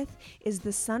start with is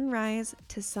the Sunrise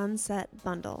to Sunset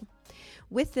bundle.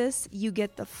 With this, you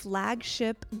get the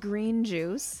flagship green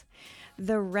juice,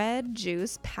 the red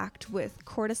juice packed with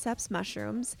cordyceps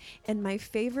mushrooms, and my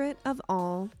favorite of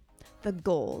all, the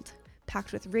gold,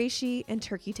 packed with reishi and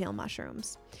turkey tail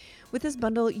mushrooms. With this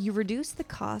bundle, you reduce the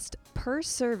cost per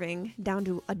serving down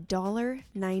to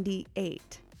 $1.98.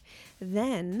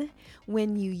 Then,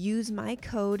 when you use my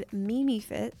code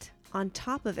MIMIFIT on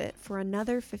top of it for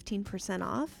another 15%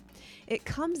 off, it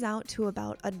comes out to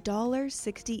about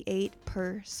 $1.68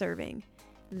 per serving.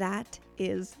 That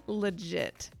is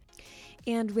legit.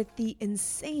 And with the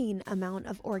insane amount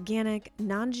of organic,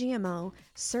 non-GMO,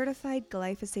 certified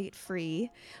glyphosate-free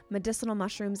medicinal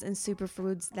mushrooms and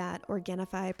superfoods that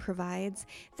Organifi provides,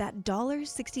 that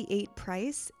 $1.68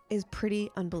 price is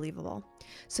pretty unbelievable.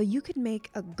 So you could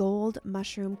make a gold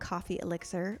mushroom coffee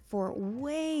elixir for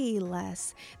way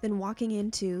less than walking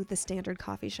into the standard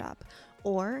coffee shop,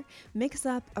 or mix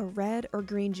up a red or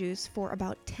green juice for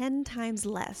about 10 times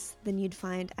less than you'd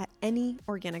find at any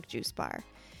organic juice bar.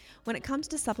 When it comes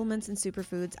to supplements and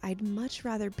superfoods, I'd much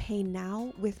rather pay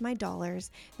now with my dollars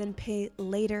than pay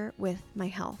later with my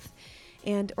health.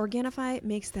 And Organifi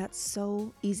makes that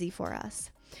so easy for us.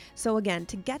 So again,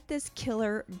 to get this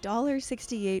killer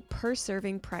 $1.68 per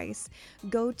serving price,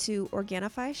 go to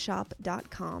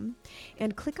OrganifiShop.com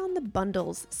and click on the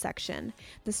bundles section.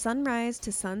 The Sunrise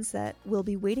to Sunset will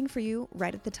be waiting for you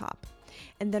right at the top.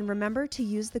 And then remember to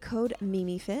use the code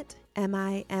MIMIFIT,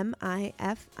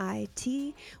 MIMIFIT,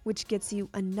 which gets you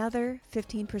another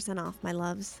 15% off, my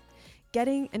loves.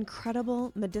 Getting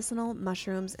incredible medicinal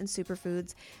mushrooms and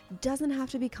superfoods doesn't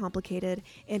have to be complicated,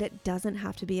 and it doesn't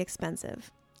have to be expensive.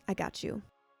 I got you.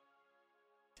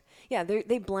 Yeah,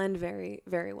 they blend very,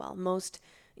 very well. Most,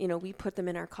 we put them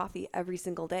in our coffee every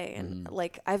single day. And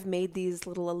like I've made these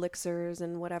little elixirs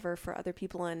and whatever for other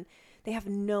people, and they have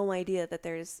no idea that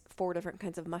there's 4 different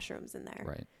kinds of mushrooms in there.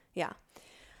 Right. Yeah.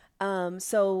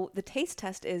 So the taste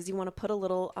test is you want to put a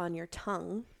little on your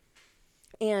tongue.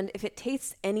 And if it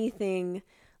tastes anything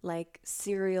like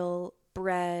cereal,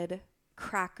 bread,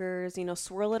 crackers,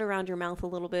 swirl it around your mouth a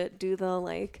little bit, do the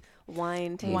like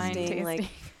wine tasting, like,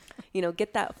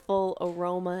 get that full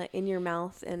aroma in your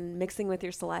mouth and mixing with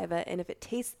your saliva. And if it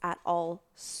tastes at all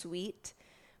sweet,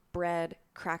 bread,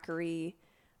 crackery,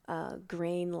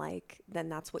 grain-like, then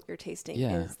that's what you're tasting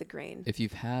is the grain. If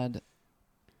you've had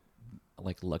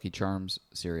like Lucky Charms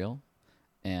cereal,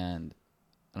 and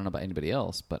I don't know about anybody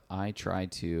else, but I try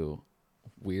to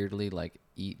weirdly like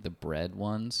eat the bread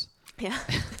ones. Yeah.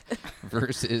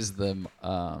 versus the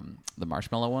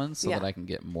marshmallow ones so that I can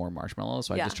get more marshmallows.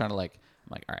 So I just try to I'm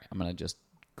like, all right, I'm going to just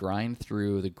grind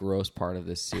through the gross part of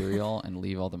this cereal and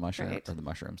leave all the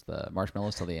the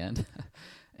marshmallows till the end.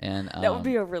 And that would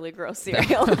be a really gross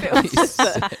cereal if it was just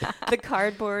the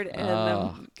cardboard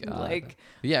and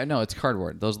it's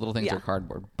cardboard. Those little things are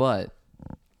cardboard. But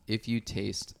if you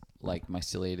taste like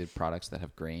myceliated products that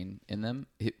have grain in them,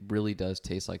 it really does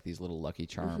taste like these little Lucky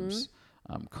Charms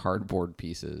cardboard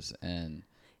pieces, and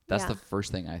that's the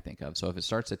first thing I think of. So if it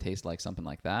starts to taste like something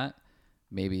like that,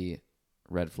 maybe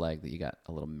red flag that you got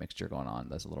a little mixture going on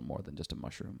that's a little more than just a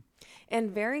mushroom.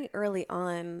 And very early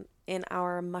on in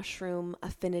our mushroom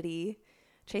affinity,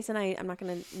 Chase and I'm not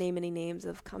going to name any names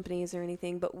of companies or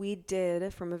anything, but we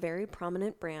did, from a very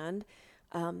prominent brand,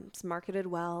 it's marketed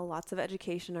well, lots of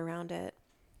education around it.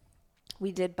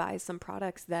 We did buy some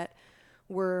products that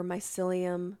were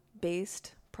mycelium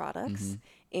based products,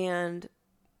 and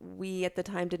we at the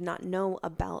time did not know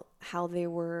about how they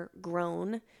were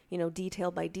grown,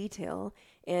 detail by detail.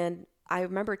 And I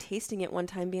remember tasting it one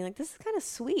time being like, this is kind of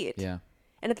sweet. Yeah.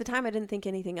 And at the time I didn't think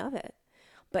anything of it.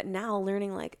 But now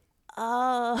learning it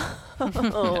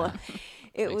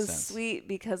was sense. Sweet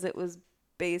because it was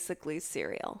basically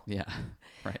cereal. Yeah.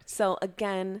 Right. So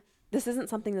again, this isn't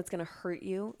something that's going to hurt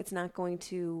you. It's not going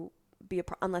to be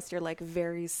unless you're like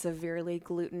very severely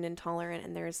gluten intolerant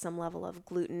and there's some level of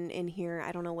gluten in here.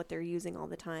 I don't know what they're using all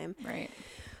the time. Right.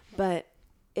 But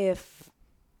if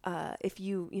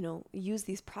you use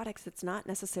these products, it's not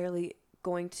necessarily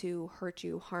going to hurt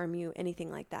you, harm you, anything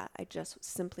like that. I just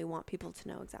simply want people to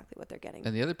know exactly what they're getting.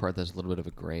 And the other part that's a little bit of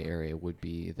a gray area would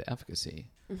be the efficacy.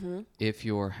 If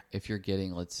you're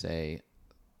getting, let's say,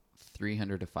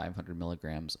 300 to 500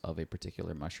 milligrams of a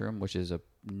particular mushroom, which is a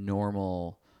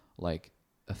normal, like,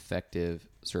 effective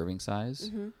serving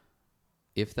size,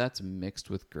 if that's mixed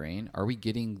with grain, are we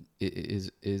getting,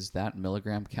 is that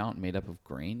milligram count made up of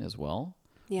grain as well?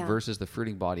 Yeah. Versus the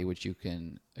fruiting body, which you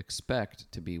can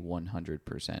expect to be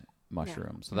 100%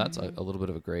 mushroom. So that's a little bit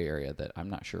of a gray area that I'm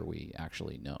not sure we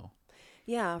actually know.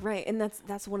 Yeah, right. And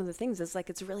that's one of the things. It's like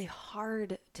it's really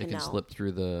hard to know. It can slip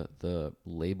through the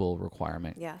label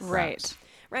requirement. Yes. cracks.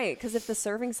 Right. Because if the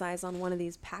serving size on one of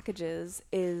these packages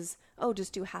is, oh,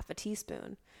 just do half a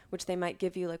teaspoon, which they might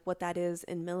give you like what that is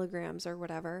in milligrams or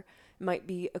whatever, might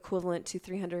be equivalent to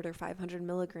 300 or 500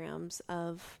 milligrams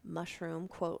of mushroom,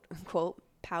 quote unquote,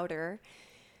 powder.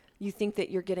 You think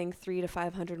that you're getting 300 to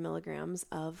 500 milligrams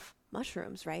of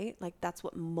mushrooms, right? Like that's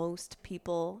what most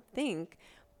people think.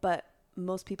 But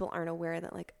most people aren't aware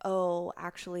that like, oh,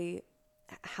 actually,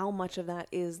 how much of that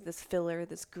is this filler,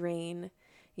 this grain,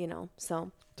 you know,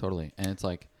 so. Totally. And it's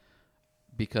like,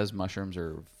 because mushrooms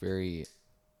are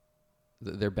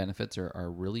their benefits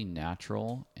are really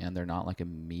natural and they're not like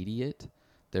immediate.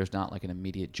 There's not like an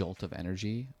immediate jolt of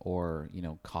energy or, you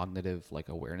know, cognitive like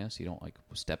awareness. You don't like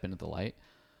step into the light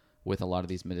with a lot of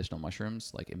these medicinal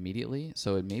mushrooms like immediately.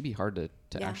 So it may be hard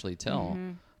to actually tell.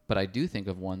 But I do think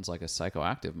of ones like a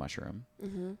psychoactive mushroom.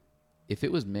 If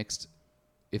it was mixed,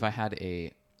 if I had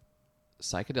a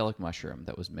psychedelic mushroom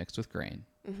that was mixed with grain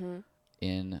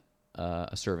in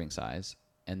a serving size,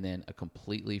 and then a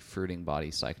completely fruiting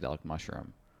body psychedelic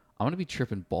mushroom, I'm going to be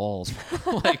tripping balls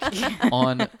like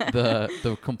on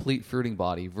the complete fruiting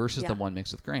body versus the one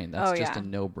mixed with grain. That's just a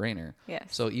no-brainer. Yes.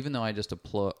 So even though I just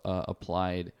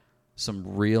applied some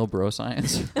real bro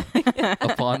science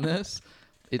upon this,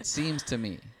 it seems to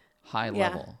me high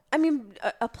level. I mean,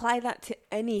 apply that to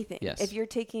anything. Yes. If you're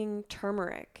taking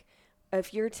turmeric,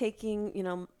 if you're taking, you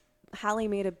know, Hallie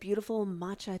made a beautiful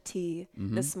matcha tea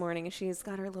this morning, and she's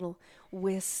got her little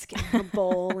whisk in her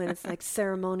bowl, and it's like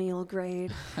ceremonial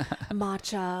grade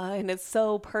matcha, and it's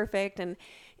so perfect. And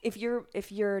if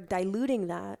you're diluting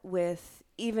that with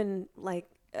even like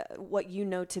what you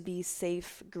know to be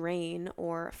safe grain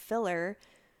or filler,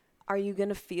 are you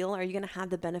going to have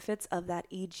the benefits of that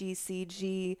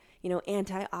EGCG, you know,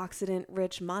 antioxidant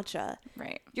rich matcha?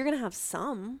 Right. You're going to have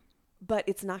some, but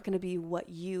it's not going to be what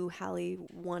you, Hallie,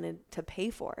 wanted to pay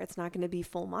for. It's not going to be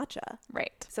full matcha.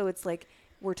 Right. So it's like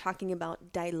we're talking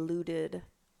about diluted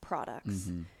products.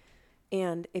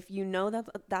 And if you know that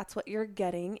that's what you're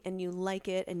getting and you like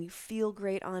it and you feel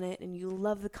great on it and you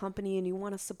love the company and you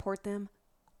want to support them,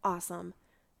 awesome.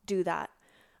 Do that.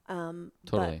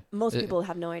 Totally. But most people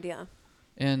have no idea.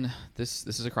 And this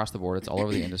is across the board. It's all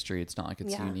over the industry. It's not like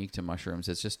it's Yeah. unique to mushrooms.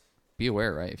 It's just be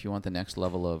aware, right? If you want the next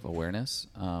level of awareness,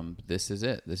 this is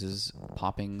it. This is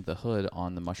popping the hood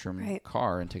on the mushroom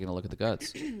car and taking a look at the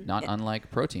guts. Not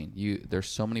unlike protein. There's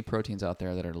so many proteins out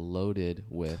there that are loaded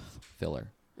with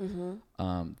filler.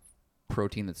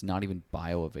 Protein that's not even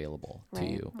bioavailable to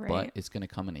you, but it's going to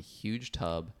come in a huge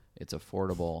tub. It's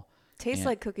affordable. Tastes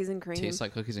like cookies and cream. Tastes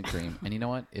like cookies and cream. And you know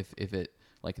what? If it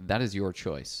like that is your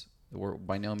choice.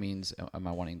 By no means am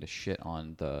I wanting to shit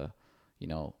on the, you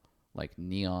know, like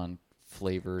neon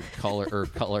flavored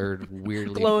colored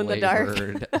weirdly glow in the dark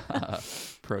flavored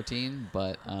protein,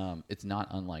 but it's not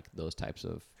unlike those types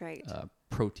of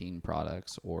protein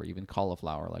products or even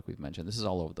cauliflower, like we've mentioned. This is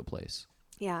all over the place.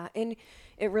 Yeah, and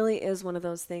it really is one of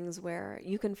those things where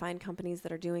you can find companies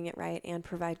that are doing it right and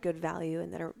provide good value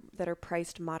and that are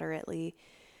priced moderately.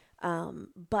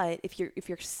 But if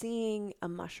you're seeing a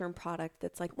mushroom product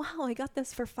that's like, wow, I got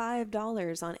this for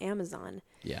 $5 on Amazon.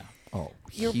 Yeah. Oh,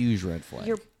 huge red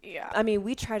flag. I mean,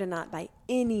 we try to not buy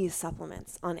any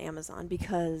supplements on Amazon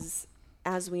because,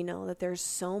 as we know, that there's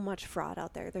so much fraud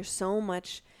out there. There's so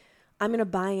much. I'm going to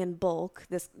buy in bulk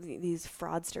these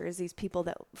fraudsters, these people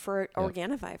that for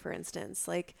Organifi, for instance,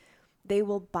 like they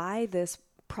will buy this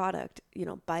product, you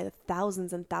know, by the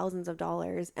thousands and thousands of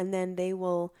dollars, and then they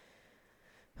will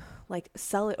like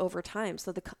sell it over time.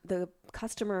 So the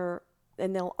customer,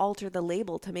 and they'll alter the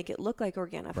label to make it look like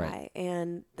Organifi,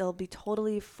 and they'll be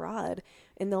totally fraud,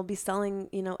 and they'll be selling,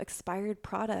 you know, expired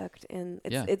product, and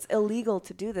it's illegal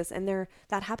to do this. And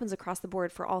that happens across the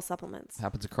board for all supplements.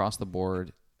 Happens across the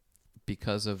board.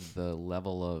 Because of the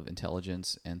level of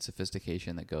intelligence and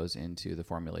sophistication that goes into the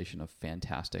formulation of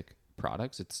fantastic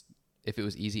products, if it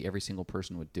was easy, every single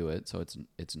person would do it. So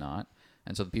it's not.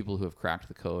 And so the people who have cracked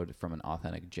the code from an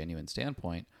authentic, genuine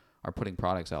standpoint are putting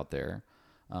products out there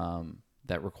that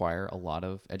that require a lot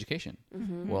of education.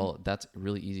 Mm-hmm. Well, that's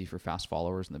really easy for fast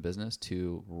followers in the business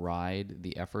to ride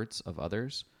the efforts of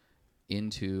others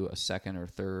into a second or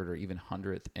third or even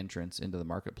 100th entrance into the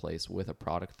marketplace with a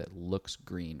product that looks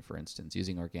green, for instance,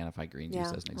 using Organifi green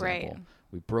juice as an example. Right.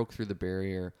 We broke through the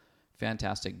barrier,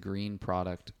 fantastic green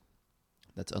product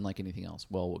that's unlike anything else.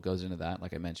 Well, what goes into that,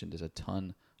 like I mentioned, is a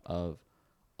ton of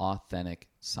authentic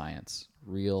science,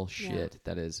 real shit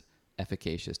that is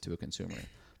efficacious to a consumer,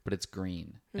 but it's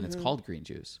green and it's called green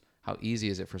juice. How easy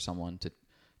is it for someone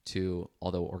to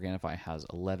although Organifi has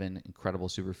 11 incredible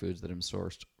superfoods that have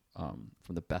sourced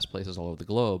from the best places all over the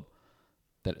globe,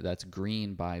 that's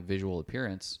green by visual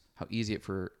appearance, how easy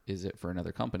is it for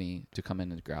another company to come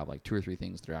in and grab like 2 or 3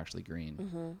 things that are actually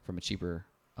green from a cheaper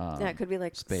it could be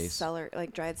like space. celery,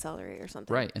 like dried celery or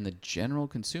something. Right. And the general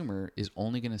consumer is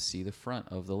only going to see the front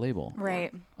of the label.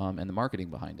 Right. And the marketing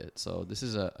behind it. So this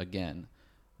is again,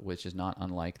 which is not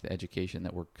unlike the education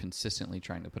that we're consistently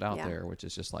trying to put out there, which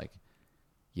is just like,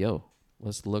 yo,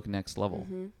 let's look next level.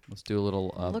 Let's do a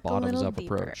little bottoms up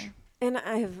approach. And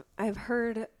I've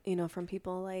heard, from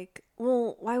people like,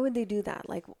 well, why would they do that?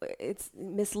 Like, it's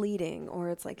misleading, or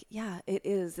it's like, yeah, it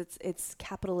is. It's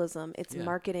capitalism. It's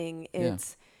marketing.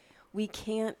 It's we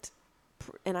can't.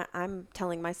 And I'm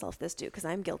telling myself this too, because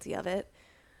I'm guilty of it.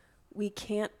 We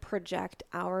can't project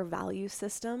our value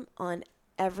system on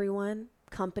everyone,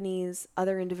 companies,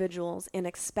 other individuals, and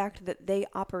expect that they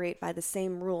operate by the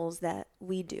same rules that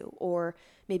we do. Or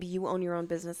maybe you own your own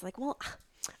business. Like, well,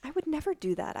 I would never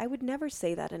do that. I would never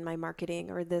say that in my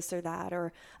marketing or this or that,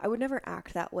 or I would never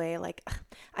act that way. Like,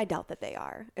 I doubt that they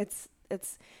are.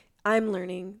 I'm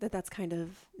learning that that's kind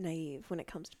of naive when it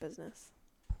comes to business.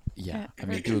 Yeah. I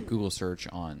mean, do a Google search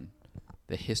on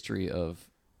the history of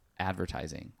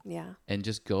advertising. Yeah. And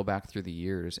just go back through the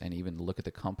years and even look at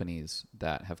the companies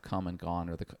that have come and gone,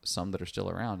 or some that are still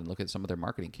around, and look at some of their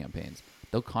marketing campaigns.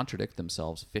 They'll contradict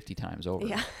themselves 50 times over.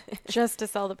 Yeah. Just to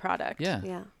sell the product. Yeah.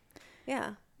 Yeah.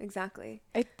 Yeah, exactly.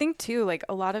 I think too, like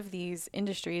a lot of these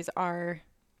industries are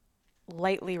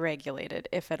lightly regulated,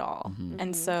 if at all.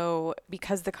 And so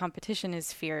because the competition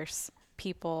is fierce,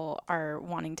 people are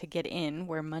wanting to get in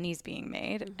where money's being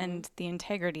made, and the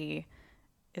integrity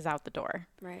is out the door.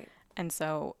 Right. And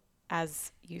so,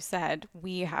 as you said,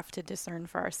 we have to discern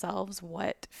for ourselves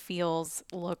what feels,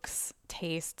 looks,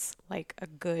 tastes like a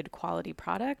good quality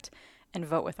product and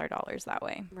vote with our dollars that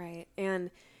way. Right.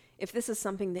 And if this is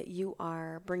something that you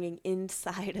are bringing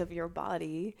inside of your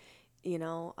body,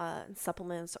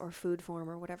 supplements or food form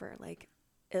or whatever, like,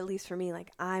 at least for me,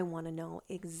 like, I want to know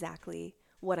exactly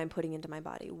what I'm putting into my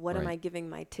body. What am I giving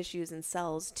my tissues and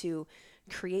cells to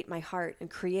create my heart and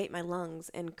create my lungs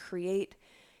and create,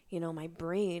 my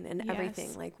brain and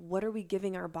everything? Like, what are we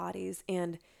giving our bodies?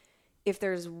 And if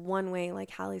there's one way,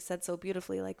 like Hallie said so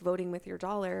beautifully, like voting with your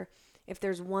dollar, if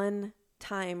there's one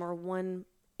time or one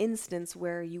instance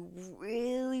where you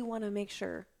really want to make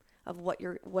sure of what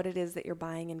it is that you're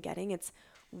buying and getting, it's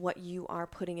what you are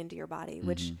putting into your body,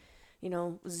 which,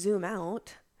 zoom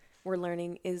out, we're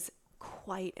learning is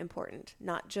quite important,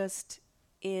 not just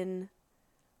in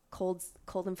cold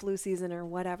and flu season or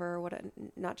whatever,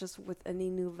 not just with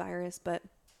any new virus, but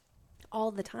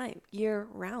all the time, year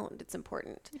round, it's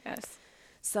important. Yes.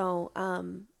 So,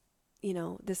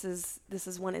 this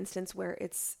is one instance where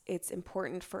it's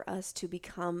important for us to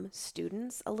become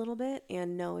students a little bit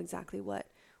and know exactly what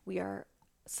we are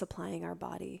supplying our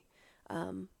body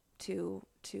to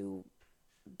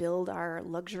build our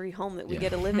luxury home that we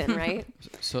get to live in, right?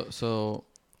 So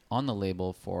on the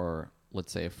label for,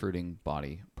 let's say, a fruiting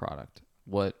body product,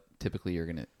 what typically are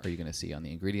you gonna see on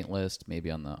the ingredient list, maybe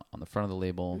on the front of the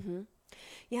label?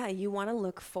 Yeah, you want to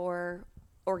look for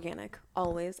organic,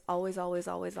 always.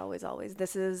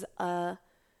 This is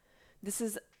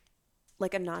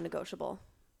like a non-negotiable.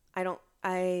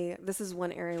 This is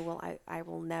one area where I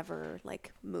will never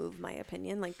like move my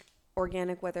opinion. Like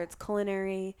organic, whether it's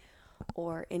culinary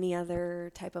or any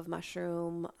other type of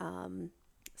mushroom,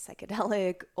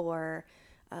 psychedelic or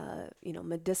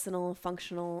medicinal,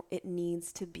 functional, it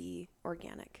needs to be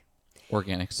organic.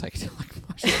 Organic psychedelic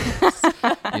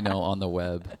mushrooms, on the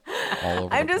web, all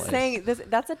over. I'm the just place. saying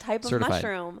that's a type Certified. of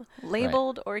mushroom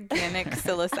Labeled organic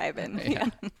psilocybin. Yeah.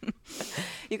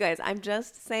 You guys, I'm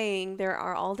just saying there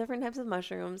are all different types of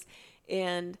mushrooms,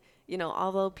 and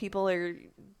although people are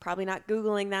probably not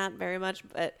Googling that very much,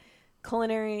 but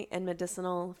culinary and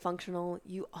medicinal, functional,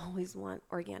 you always want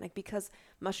organic because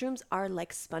mushrooms are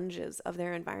like sponges of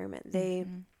their environment.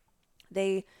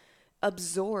 They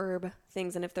absorb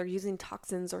things, and if they're using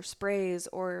toxins or sprays,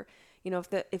 or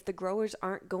if the growers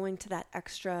aren't going to that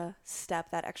extra step,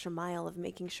 that extra mile of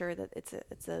making sure that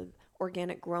it's a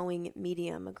organic growing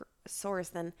medium source,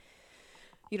 then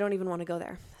you don't even want to go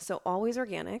there. So always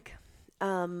organic.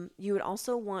 You would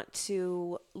also want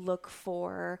to look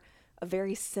for a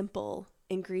very simple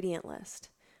ingredient list,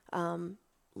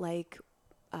 like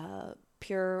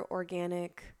pure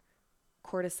organic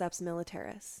Cordyceps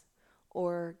militaris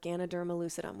or Ganoderma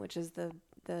lucidum, which is the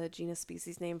genus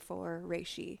species name for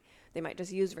reishi. They might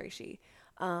just use reishi.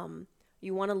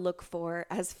 You want to look for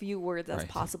as few words as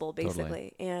possible, basically.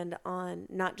 Totally. And on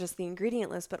not just the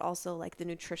ingredient list, but also like the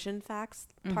nutrition facts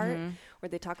part, where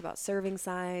they talk about serving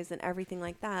size and everything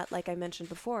like that. Like I mentioned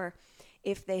before,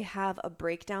 if they have a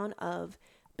breakdown of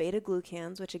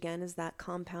beta-glucans, which again is that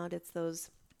compound, it's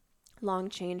those long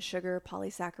chain sugar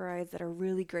polysaccharides that are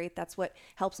really great. That's what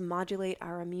helps modulate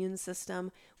our immune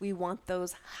system. We want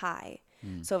those high.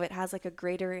 So if it has like a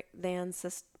greater than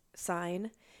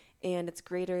sign, and it's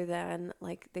greater than,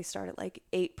 like they start at like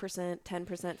 8%,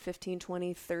 10%, 15,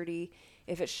 20, 30.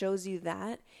 If it shows you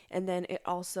that, and then it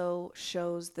also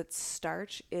shows that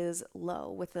starch is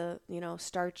low with a,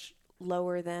 starch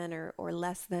lower than or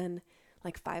less than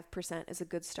like 5% is a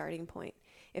good starting point.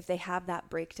 If they have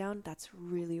that breakdown, that's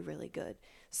really, really good.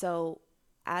 So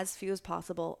as few as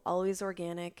possible, always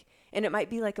organic. And it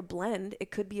might be like a blend. It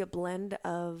could be a blend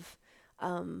of,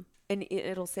 and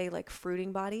it'll say like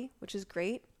fruiting body, which is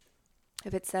great.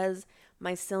 If it says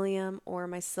mycelium or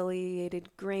myceliated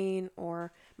grain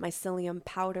or mycelium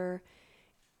powder,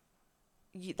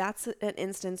 that's an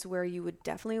instance where you would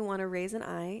definitely want to raise an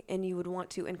eye, and you would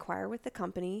want to inquire with the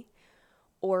company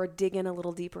or dig in a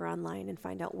little deeper online and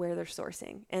find out where they're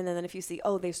sourcing. And then if you see,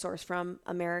 they source from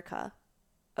America,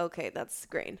 okay, that's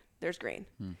grain. There's grain.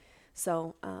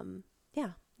 So,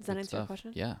 yeah. Does that answer your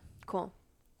question? Yeah. Cool.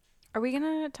 Are we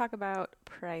going to talk about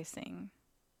pricing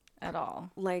at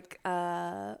all? Like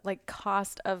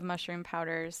cost of mushroom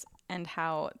powders and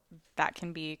how that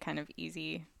can be kind of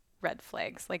easy red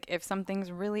flags. Like if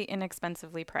something's really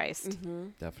inexpensively priced,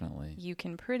 definitely, you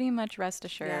can pretty much rest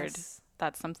assured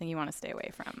that's something you want to stay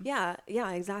away from. Yeah,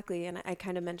 exactly. And I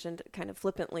kind of mentioned kind of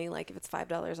flippantly, like if it's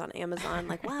 $5 on Amazon,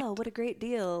 like, wow, what a great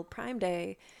deal, Prime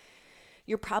Day.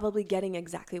 You're probably getting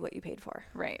exactly what you paid for.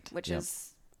 Right. Which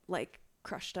is like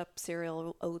crushed up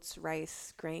cereal, oats,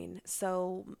 rice, grain.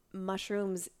 So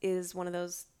mushrooms is one of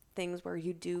those things where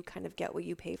you do kind of get what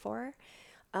you pay for.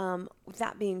 With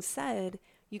that being said,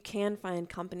 you can find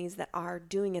companies that are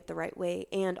doing it the right way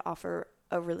and offer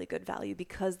a really good value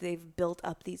because they've built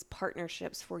up these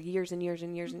partnerships for years and years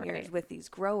and years and years with these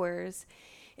growers,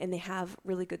 and they have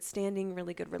really good standing,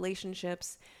 really good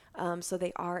relationships. So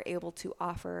they are able to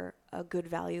offer a good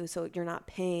value. So you're not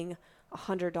paying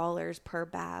 $100 per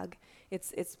bag.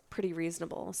 It's pretty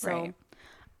reasonable. So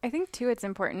I think too, it's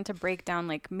important to break down,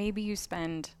 like maybe you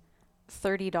spend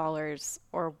 $30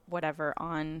 or whatever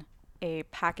on a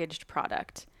packaged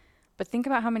product, but think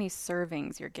about how many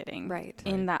servings you're getting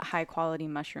in that high quality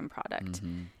mushroom product.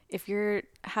 If you're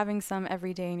having some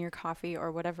every day in your coffee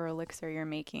or whatever elixir you're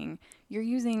making, you're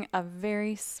using a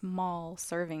very small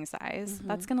serving size.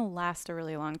 That's going to last a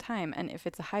really long time. And if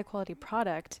it's a high quality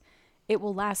product, it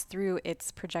will last through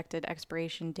its projected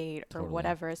expiration date or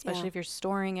whatever, especially if you're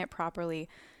storing it properly.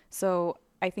 So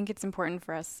I think it's important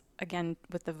for us, again,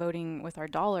 with the voting with our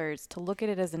dollars, to look at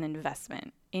it as an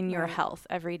investment in your health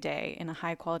every day in a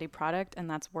high quality product. And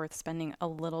that's worth spending a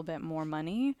little bit more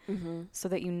money so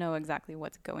that you know exactly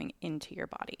what's going into your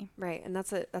body. Right. And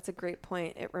that's a great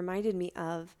point. It reminded me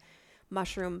of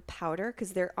mushroom powder,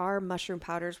 because there are mushroom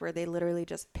powders where they literally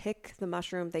just pick the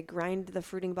mushroom, they grind the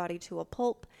fruiting body to a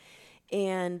pulp,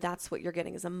 and that's what you're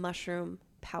getting is a mushroom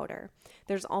powder.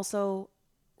 There's also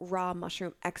raw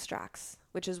mushroom extracts,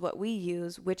 which is what we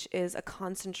use, which is a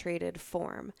concentrated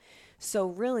form. So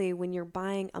really, when you're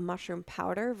buying a mushroom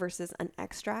powder versus an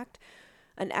extract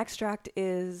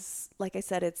is, like I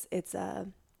said, it's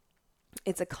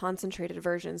a concentrated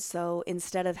version. So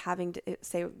instead of having to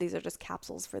say, these are just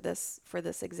capsules for this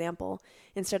example,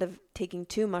 instead of taking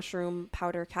 2 mushroom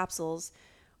powder capsules,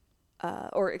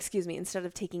 instead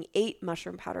of taking 8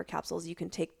 mushroom powder capsules, you can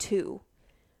take 2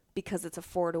 because it's a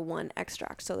 4-to-1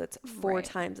 extract. So it's 4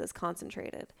 times as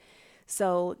concentrated.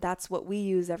 So that's what we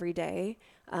use every day,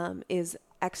 is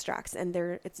extracts, and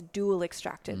it's dual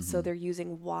extracted. So they're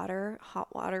using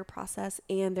hot water process,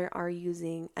 and they are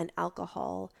using an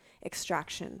alcohol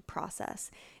extraction process.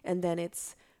 And then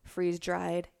it's freeze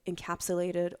dried,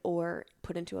 encapsulated, or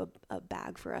put into a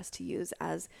bag for us to use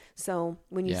as. So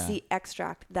when you see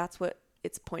extract, that's what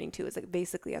it's pointing to, is like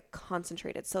basically a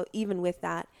concentrated. So even with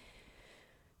that,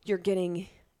 you're getting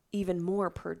even more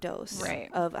per dose Right.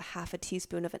 of a half a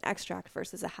teaspoon of an extract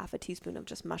versus a half a teaspoon of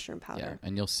just mushroom powder.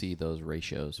 And you'll see those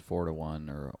ratios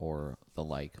 4-to-1 or the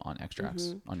like on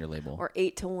extracts on your label. Or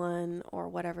 8-to-1 or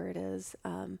whatever it is.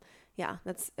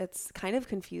 It's kind of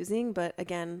confusing, but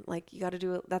again, like you got to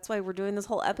do it. That's why we're doing this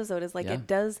whole episode is like, it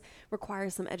does require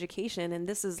some education. And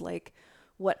this is like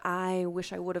what I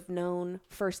wish I would have known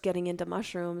first getting into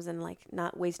mushrooms and like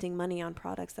not wasting money on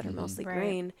products that are mostly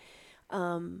grain.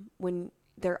 When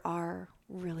there are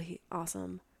really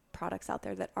awesome products out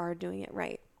there that are doing it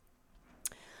right.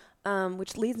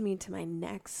 Which leads me to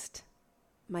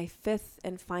my fifth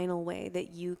and final way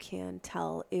that you can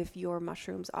tell if your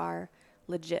mushrooms are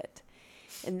legit.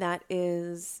 And that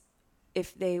is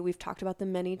we've talked about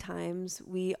them many times.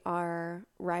 We are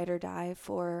ride or die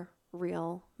for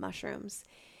real mushrooms.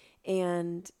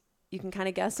 And you can kind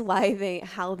of guess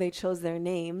how they chose their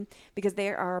name, because they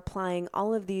are applying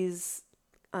all of these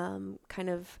kind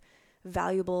of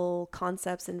valuable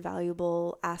concepts and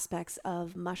valuable aspects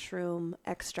of mushroom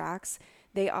extracts.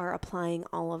 They are applying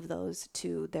all of those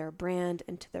to their brand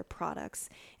and to their products.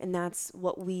 And that's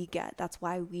what we get. That's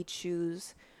why we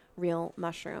choose real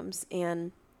mushrooms.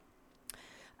 And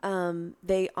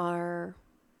they are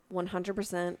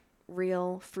 100%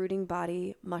 real fruiting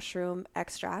body mushroom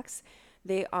extracts.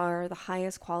 They are the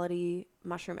highest quality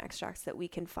mushroom extracts that we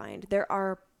can find. There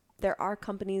are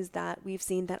companies that we've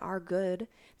seen that are good,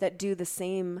 that do the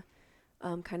same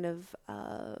kind of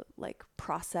like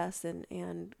process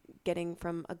and getting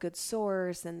from a good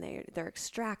source, and they're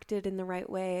extracted in the right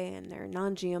way, and they're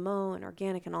non-GMO and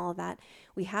organic and all of that.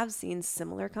 We have seen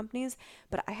similar companies,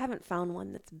 but I haven't found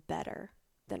one that's better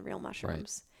than real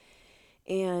mushrooms.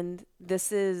 Right. And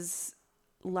this is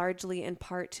largely in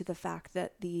part to the fact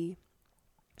that the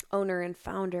owner and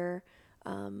founder,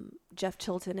 Jeff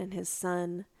Chilton, and his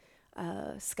son,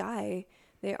 Sky,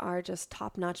 they are just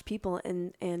top-notch people.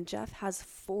 And Jeff has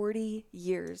 40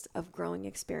 years of growing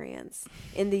experience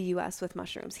in the U.S. with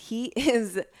mushrooms. He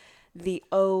is the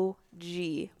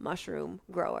OG mushroom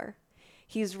grower.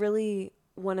 He's really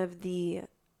one of the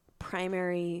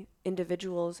primary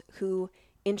individuals who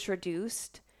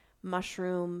introduced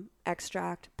mushroom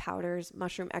extract powders,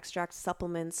 mushroom extract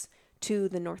supplements to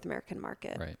the North American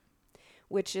market. Right.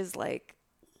 Which is like,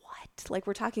 what? Like,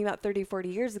 we're talking about 30, 40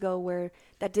 years ago where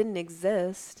that didn't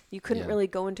exist. You couldn't really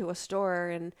go into a store,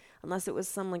 and unless it was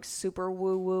some like super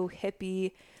woo-woo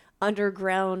hippie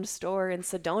underground store in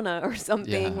Sedona or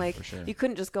something, you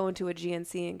couldn't just go into a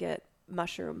GNC and get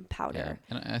mushroom powder.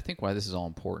 Yeah. And I think why this is all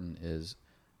important is,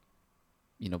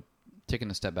 taking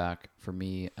a step back, for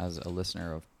me as a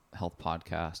listener of health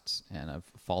podcasts and a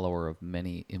follower of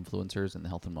many influencers in the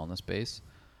health and wellness space,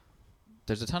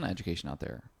 there's a ton of education out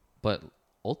there. But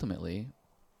ultimately,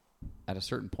 at a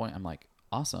certain point, I'm like,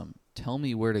 awesome, tell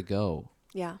me where to go.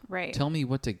 Yeah. Right. Tell me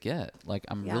what to get. Like,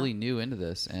 I'm really new into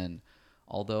this. And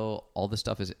although all this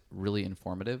stuff is really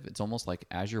informative, it's almost like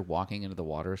as you're walking into the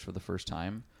waters for the first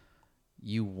time,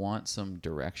 you want some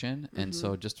direction. Mm-hmm. And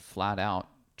so just flat out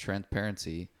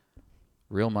transparency,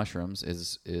 Real Mushrooms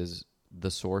is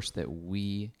the source that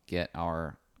we get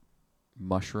our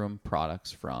mushroom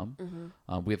products from.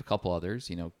 Mm-hmm. We have a couple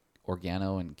others,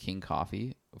 Organo and King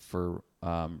Coffee for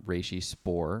reishi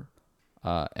spore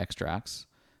extracts,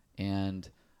 and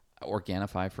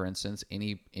Organifi, for instance.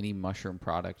 Any mushroom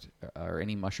product or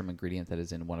any mushroom ingredient that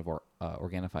is in one of our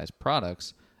Organifi's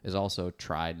products is also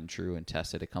tried and true and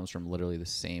tested. It comes from literally the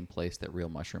same place that Real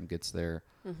Mushroom gets their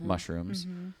mushrooms.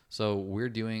 Mm-hmm. So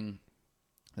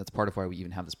that's part of why we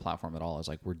even have this platform at all, is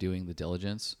like we're doing the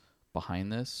diligence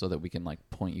behind this so that we can like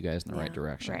point you guys in the right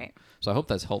direction. Right. So I hope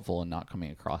that's helpful and not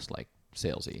coming across like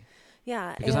salesy.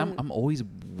 Yeah. Because I'm always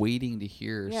waiting to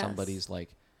hear somebody's like,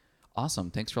 awesome,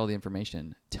 thanks for all the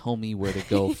information. Tell me where to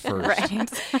go first. Right.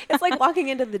 It's like walking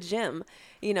into the gym.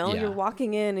 You're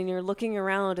walking in and you're looking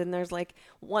around, and there's like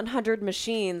 100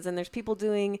 machines, and there's people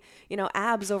doing,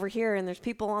 abs over here, and there's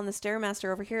people on the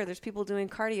Stairmaster over here. There's people doing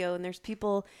cardio, and there's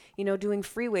people, doing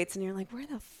free weights, and you're like, where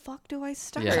the fuck do I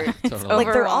start? Yeah, totally.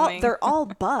 Like they're all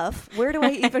buff. Where do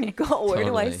I even go? Where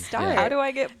do I start? How do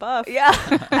I get buff? Yeah.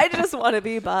 I just want to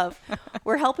be buff.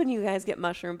 We're helping you guys get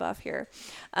mushroom buff here.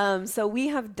 So we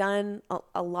have done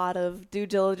a lot of due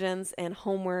diligence and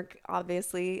homework.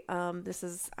 Obviously, this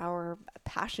is our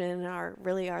passion, our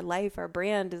life, our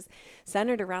brand is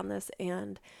centered around this.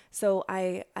 And so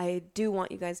I do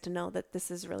want you guys to know that this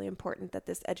is really important, that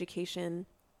this education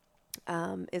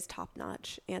is top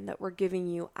notch, and that we're giving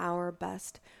you our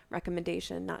best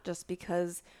recommendation, not just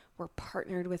because we're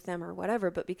partnered with them or whatever,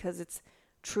 but because it's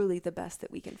truly the best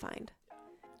that we can find.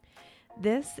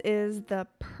 This is the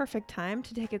perfect time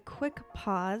to take a quick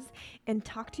pause and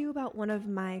talk to you about one of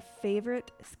my favorite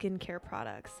skincare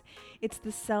products. It's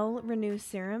the Cell Renew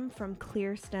Serum from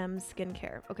Clear Stem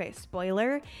Skincare. Okay,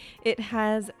 spoiler, it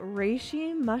has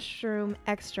reishi mushroom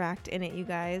extract in it, you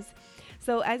guys.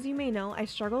 So as you may know, I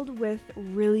struggled with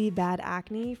really bad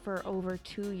acne for over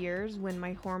 2 years when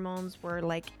my hormones were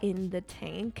like in the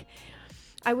tank.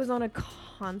 I was on a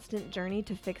constant journey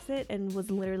to fix it and was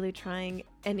literally trying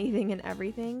anything and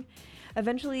everything.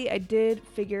 Eventually, I did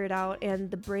figure it out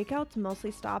and the breakouts mostly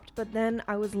stopped, but then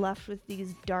I was left with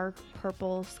these dark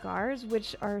purple scars,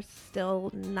 which are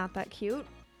still not that cute.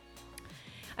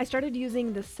 I started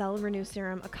using the Cell Renew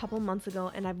Serum a couple months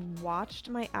ago and I've watched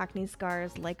my acne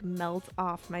scars like melt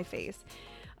off my face.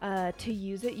 To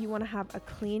use it, you want to have a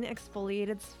clean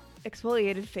exfoliated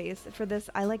face. For this,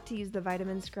 I like to use the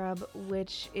vitamin scrub,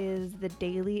 which is the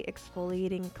daily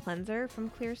exfoliating cleanser from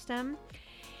Clear Stem.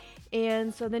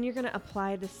 And so then you're going to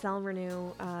apply the Cell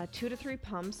Renew 2 to 3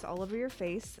 pumps all over your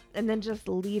face and then just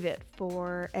leave it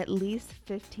for at least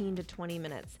 15 to 20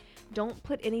 minutes. Don't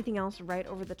put anything else right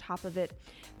over the top of it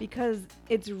because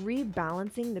it's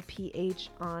rebalancing the pH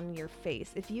on your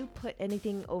face. If you put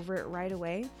anything over it right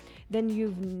away, then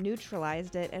you've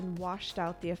neutralized it and washed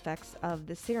out the effects of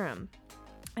the serum.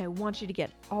 I want you to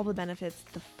get all the benefits,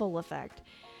 the full effect.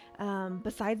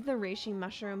 Besides the reishi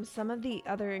mushroom, some of the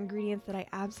other ingredients that I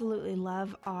absolutely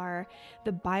love are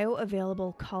the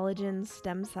bioavailable collagen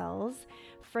stem cells,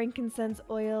 frankincense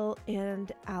oil,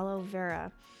 and aloe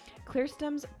vera. Clear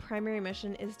Stem's primary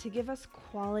mission is to give us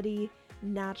quality,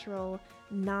 natural,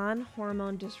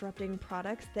 non-hormone disrupting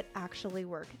products that actually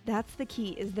work. That's the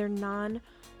key, is they're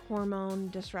non-hormone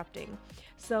disrupting.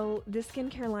 So this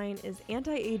skincare line is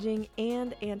anti-aging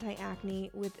and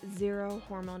anti-acne with 0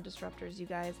 hormone disruptors, you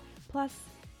guys. Plus,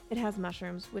 it has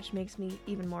mushrooms, which makes me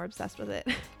even more obsessed with it.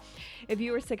 If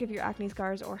you are sick of your acne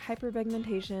scars or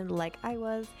hyperpigmentation like I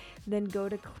was, then go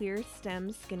to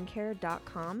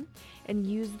clearstemskincare.com and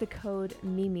use the code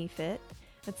MIMIFIT,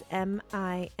 that's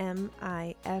MIMIFIT,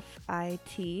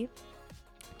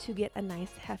 to get a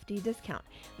nice hefty discount.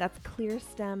 That's Clear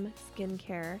Stem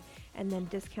Skincare and then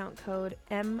discount code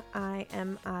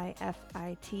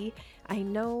MIMIFIT. I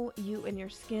know you and your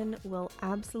skin will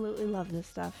absolutely love this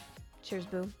stuff. Cheers,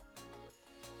 boo.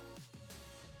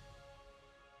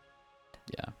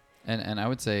 Yeah. And I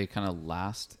would say kind of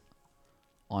last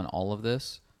on all of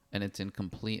this, and it's in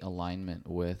complete alignment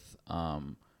with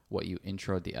what you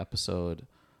introed the episode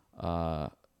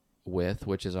with,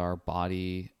 which is our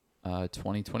Body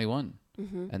 2021.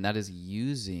 Mm-hmm. And that is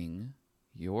using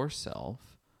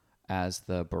yourself as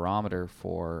the barometer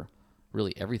for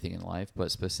really everything in life,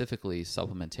 but specifically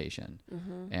supplementation.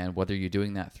 Mm-hmm. And whether you're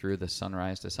doing that through the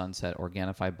Sunrise to Sunset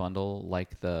Organifi bundle,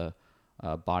 like the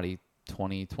Body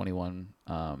 2021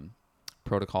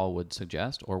 protocol would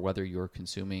suggest, or whether you're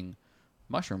consuming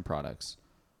mushroom products,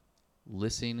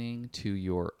 listening to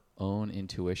your own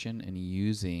intuition and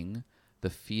using the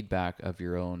feedback of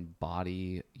your own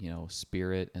body,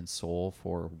 spirit and soul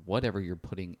for whatever you're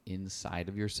putting inside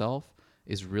of yourself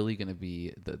is really going to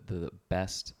be the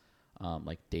best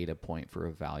data point for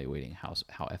evaluating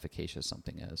how efficacious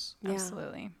something is. Yeah,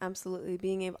 Absolutely.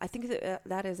 Being able, I think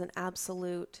that is an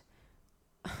absolute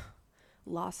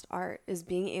lost art, is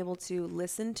being able to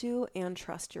listen to and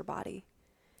trust your body,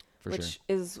 which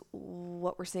is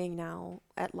what we're seeing now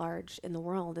at large in the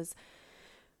world. Is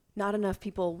not enough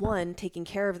people, one, taking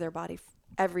care of their body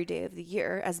every day of the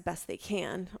year as best they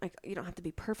can. Like, you don't have to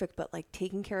be perfect, but like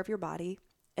taking care of your body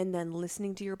and then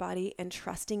listening to your body and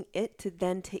trusting it to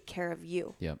then take care of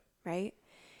you. Yep. Right?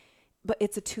 But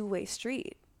it's a two-way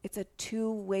street. It's a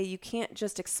two-way. You can't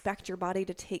just expect your body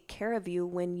to take care of you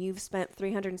when you've spent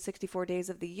 364 days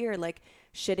of the year like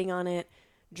shitting on it,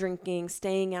 drinking,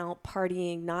 staying out,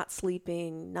 partying, not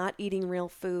sleeping, not eating real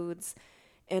foods,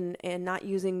 and not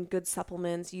using good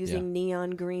supplements, using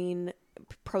neon green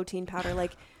protein powder.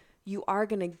 Like, you are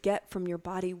going to get from your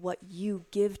body what you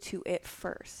give to it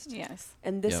first. Yes.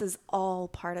 And this is all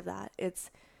part of that.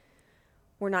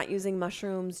 We're not using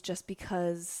mushrooms just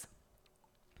because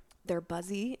they're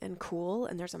buzzy and cool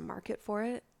and there's a market for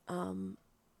it.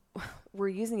 We're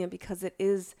using it because it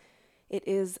is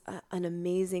an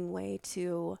amazing way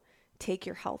to take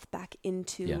your health back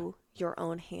into your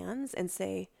own hands and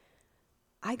say,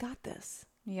 I got this.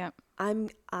 Yep.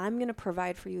 I'm going to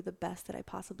provide for you the best that I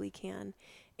possibly can.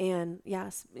 And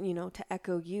yes, to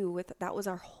echo you with, that was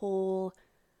our whole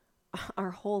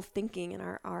thinking and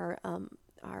our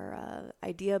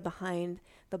idea behind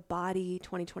the Body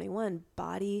 2021,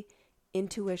 body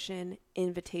intuition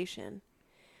invitation.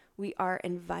 we are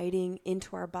inviting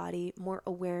into our body more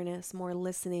awareness, more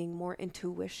listening, more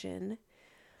intuition.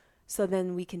 So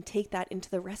then we can take that into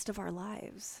the rest of our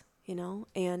lives, you know,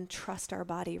 and trust our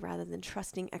body rather than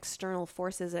trusting external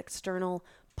forces, external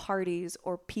parties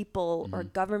or people or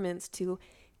governments to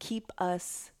keep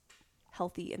us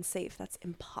healthy and safe. That's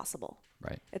impossible.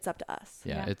 Right. It's up to us.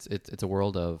 Yeah. It's a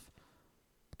world of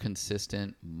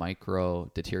consistent micro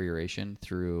deterioration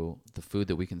through the food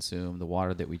that we consume, the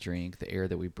water that we drink, the air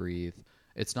that we breathe.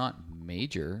 It's not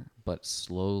major, but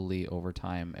slowly over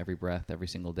time, every breath, every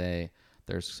single day,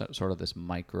 there's sort of this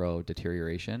micro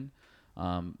deterioration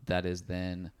that is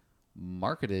then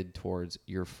marketed towards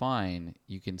you're fine.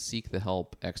 You can seek the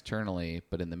help externally,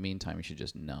 but in the meantime, you should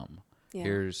just numb. Yeah.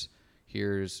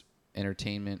 Here's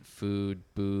entertainment, food,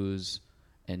 booze,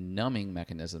 and numbing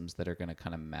mechanisms that are going to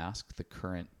kind of mask the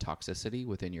current toxicity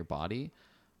within your body.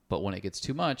 But when it gets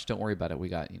too much, don't worry about it. We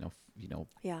got,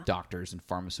 doctors and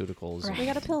pharmaceuticals. Right. And we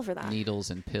got a pill for that. Needles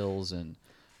and pills. And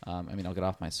I'll get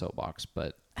off my soapbox,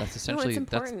 but that's essentially,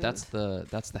 that's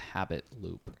the habit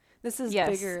loop. This is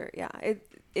bigger. Yeah.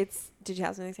 Did you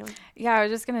have something, Sam? Yeah, I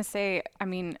was just going to say,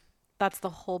 that's the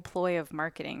whole ploy of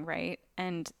marketing, right?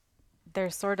 And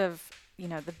there's sort of,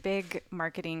 the big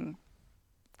marketing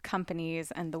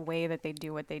companies and the way that they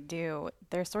do what they do,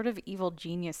 they're sort of evil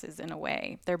geniuses in a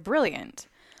way. They're brilliant,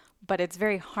 but it's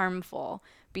very harmful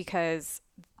because,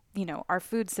 our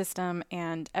food system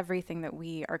and everything that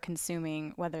we are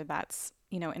consuming, whether that's,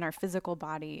 in our physical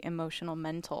body, emotional,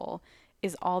 mental,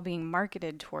 is all being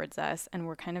marketed towards us, and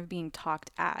we're kind of being talked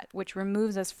at, which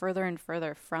removes us further and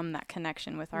further from that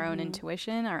connection with our own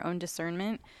intuition, our own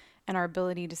discernment, and our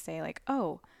ability to say like,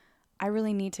 oh, I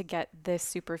really need to get this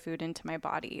superfood into my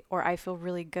body, or I feel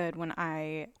really good when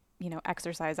I,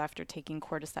 exercise after taking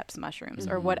cordyceps mushrooms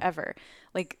or whatever.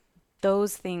 Like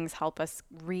those things help us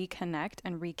reconnect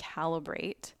and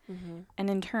recalibrate. And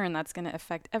in turn, that's going to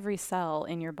affect every cell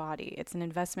in your body. It's an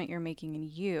investment you're making in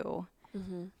you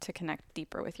to connect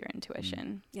deeper with your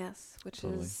intuition. Yes, which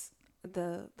is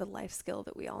the life skill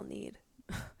that we all need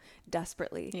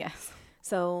desperately. Yes.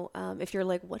 So if you're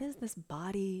like, what is this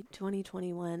body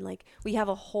 2021? Like we have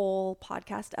a whole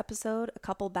podcast episode, a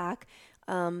couple back,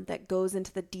 that goes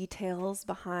into the details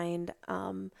behind,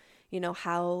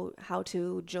 how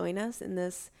to join us in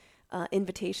this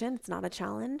invitation. It's not a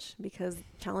challenge because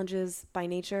challenges by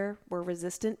nature, we're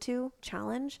resistant to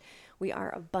challenge. We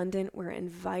are abundant. We're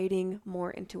inviting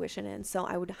more intuition in. So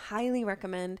I would highly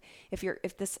recommend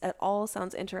if this at all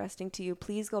sounds interesting to you,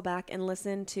 please go back and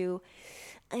listen to,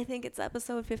 I think it's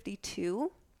episode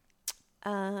 52.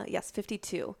 Yes,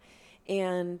 52.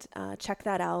 And check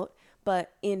that out.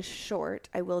 But in short,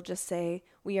 I will just say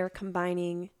we are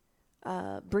combining,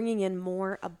 bringing in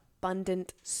more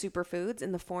abundant superfoods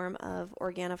in the form of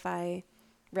Organifi,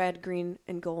 red, green,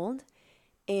 and gold.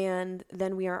 And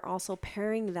then we are also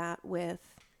pairing that with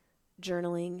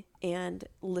journaling and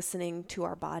listening to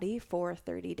our body for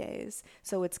 30 days.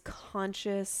 So it's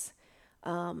conscious,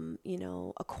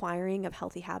 acquiring of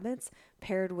healthy habits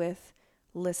paired with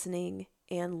listening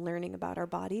and learning about our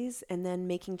bodies, and then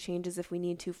making changes if we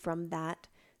need to from that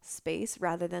space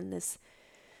rather than this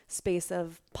space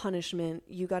of punishment.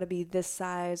 You got to be this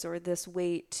size or this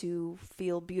weight to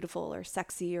feel beautiful or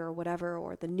sexy or whatever,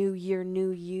 or the new year, new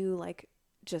you, like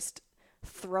just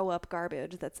throw up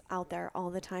garbage that's out there all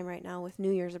the time right now with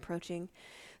New Year's approaching.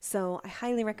 So I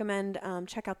highly recommend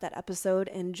check out that episode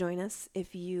and join us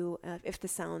if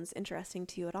this sounds interesting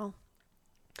to you at all.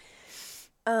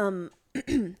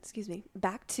 Excuse me.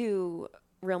 Back to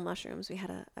real mushrooms. We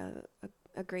had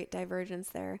a great divergence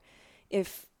there.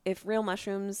 If real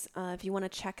mushrooms, if you want to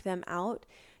check them out,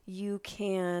 you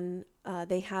can,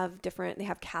 they have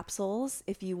capsules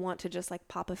if you want to just like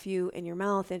pop a few in your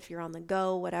mouth, if you're on the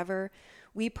go, whatever.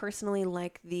 We personally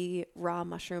like the raw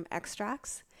mushroom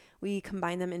extracts. We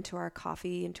combine them into our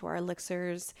coffee, into our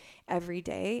elixirs every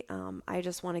day. I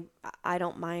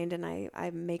don't mind, and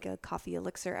I make a coffee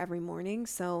elixir every morning.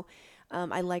 So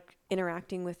I like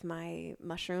interacting with my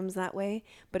mushrooms that way.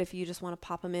 But if you just want to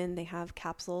pop them in, they have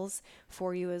capsules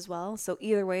for you as well. So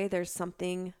either way, there's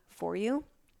something for you.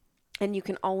 And you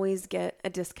can always get a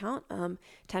discount,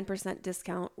 10%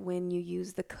 discount when you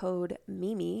use the code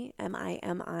MIMI,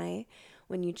 MIMI,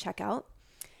 when you check out.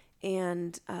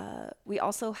 And we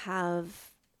also have,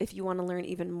 if you want to learn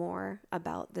even more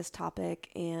about this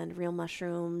topic and real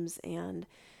mushrooms and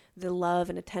the love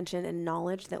and attention and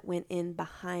knowledge that went in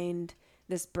behind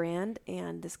this brand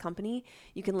and this company,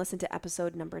 you can listen to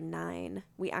episode number 9.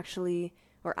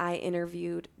 I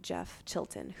interviewed Jeff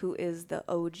Chilton, who is the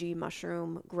OG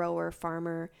mushroom grower,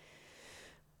 farmer,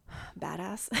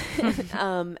 badass.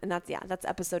 And that's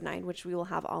episode 9, which we will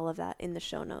have all of that in the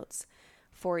show notes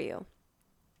for you.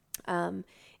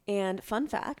 And fun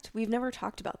fact, we've never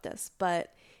talked about this,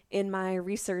 but in my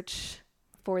research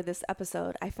for this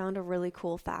episode, I found a really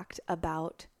cool fact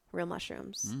about real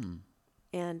mushrooms.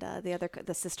 And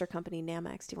the sister company,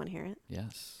 Namex. Do you want to hear it?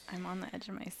 Yes. I'm on the edge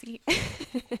of my seat.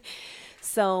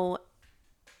 So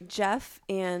Jeff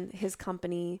and his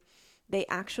company, they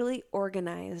actually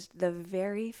organized the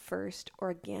very first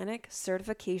organic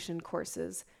certification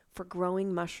courses for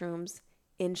growing mushrooms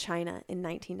in China in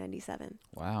 1997.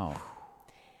 Wow.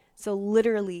 So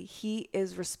literally, he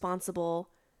is responsible,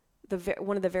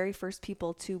 one of the very first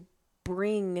people to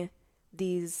bring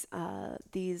these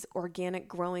organic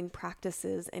growing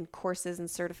practices and courses and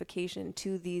certification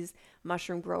to these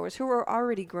mushroom growers who are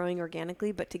already growing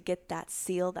organically, but to get that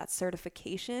seal, that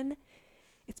certification,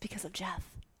 it's because of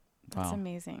Jeff. That's Wow.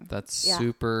 amazing. That's Yeah.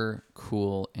 super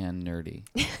cool and nerdy.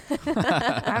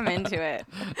 I'm into it.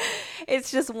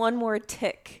 It's just one more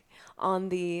tick on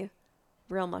the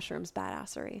Real Mushrooms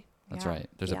badassery. That's Yeah. right.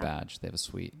 There's Yeah. a badge. They have a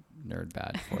sweet nerd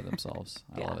badge for themselves.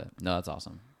 I Yeah. love it. No, that's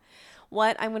awesome.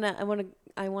 What I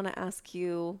wanna ask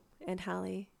you and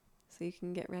Hallie, so you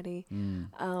can get ready.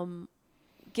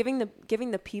 Giving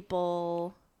the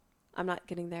people, I'm not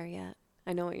getting there yet.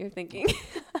 I know what you're thinking.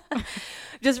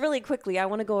 Just really quickly, I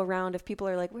want to go around. If people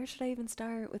are like, where should I even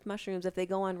start with mushrooms? If they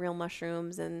go on Real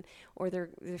Mushrooms or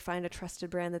they find a trusted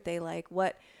brand that they like,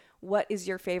 what is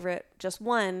your favorite? Just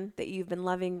one that you've been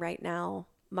loving right now,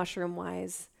 mushroom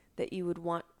wise, that you would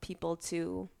want people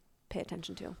to pay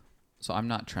attention to? So I'm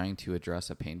not trying to address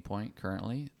a pain point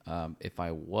currently. If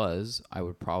I was, I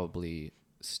would probably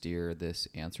steer this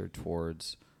answer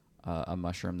towards a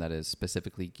mushroom that is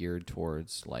specifically geared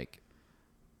towards, like,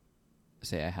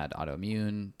 say I had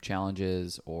autoimmune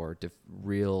challenges or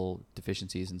real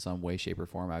deficiencies in some way, shape, or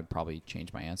form. I'd probably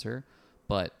change my answer.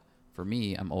 But for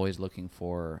me, I'm always looking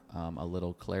for a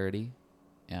little clarity.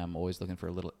 And I'm always looking for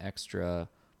a little extra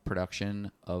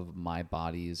production of my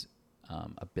body's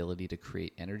ability to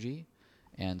create energy.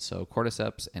 And so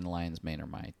cordyceps and lion's mane are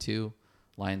my two.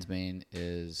 Lion's mane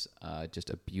is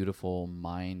just a beautiful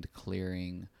mind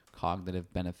clearing,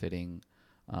 cognitive benefiting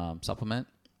supplement.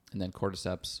 And then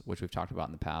cordyceps, which we've talked about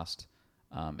in the past,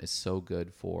 is so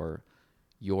good for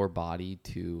your body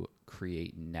to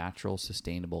create natural,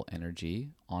 sustainable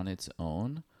energy on its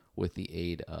own with the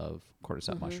aid of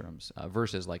cordyceps mushrooms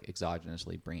versus like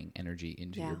exogenously bringing energy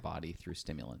into your body through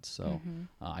stimulants. So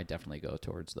I definitely go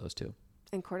towards those two.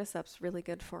 And cordyceps really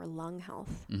good for lung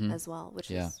health as well,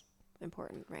 which is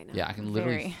important right now. Yeah, I can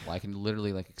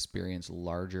literally like experience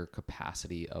larger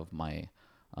capacity of my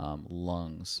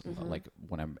lungs like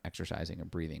when I'm exercising or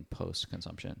breathing post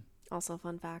consumption. Also,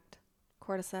 fun fact: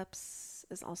 cordyceps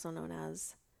is also known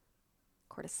as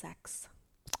cordyceps.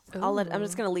 I'm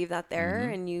just gonna leave that there,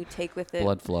 and you take with it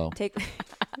Blood flow.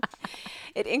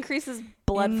 It increases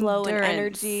blood flow and Endurance.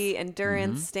 energy,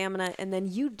 endurance, stamina, and then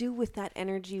you do with that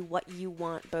energy what you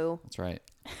want, boo. That's right.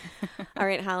 All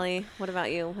right, Hallie, what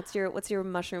about you? What's your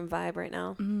mushroom vibe right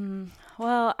now?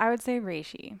 Well, I would say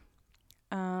reishi.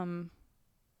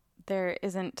 There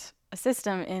isn't a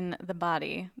system in the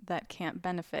body that can't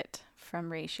benefit from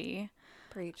reishi.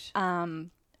 Preach.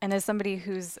 And as somebody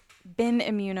who's been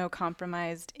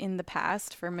immunocompromised in the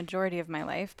past for a majority of my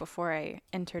life before I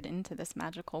entered into this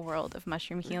magical world of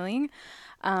mushroom healing,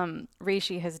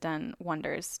 reishi has done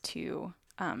wonders to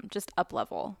just up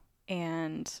level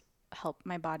and help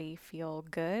my body feel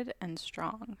good and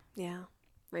strong. Yeah,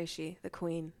 Reishi, the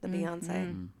queen, the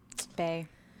Beyonce. Bae.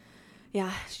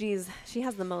 Yeah, she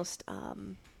has the most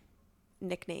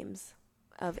nicknames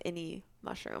of any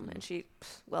mushroom, and she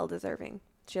well deserving.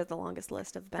 She has the longest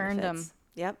list of benefits. Earned 'em.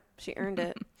 Yep, she earned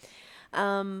it.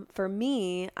 For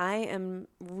me, I am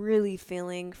really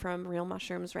feeling from Real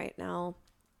Mushrooms right now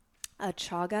a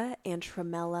chaga and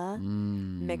tremella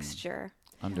mixture.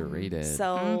 Underrated.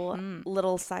 So,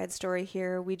 little side story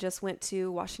here. We just went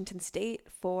to Washington State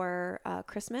for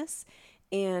Christmas,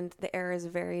 and the air is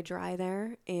very dry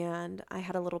there. And I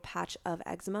had a little patch of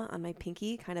eczema on my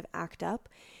pinky, kind of act up.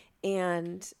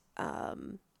 And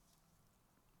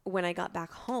when I got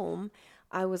back home,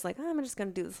 I was like, I'm just going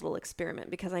to do this little experiment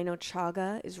because I know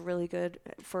chaga is really good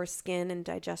for skin and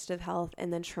digestive health.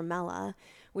 And then tremella,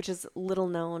 which is little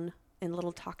known and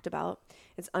little talked about.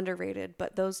 It's underrated,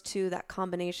 but those two, that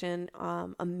combination,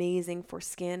 amazing for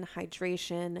skin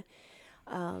hydration.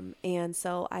 And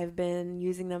so I've been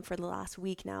using them for the last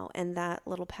week now, and that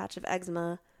little patch of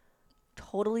eczema,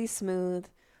 totally smooth,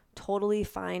 totally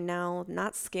fine now,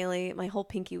 not scaly. My whole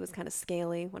pinky was kind of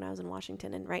scaly when I was in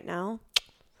Washington, and right now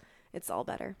it's all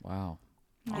better. Wow.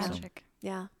 Awesome. Magic.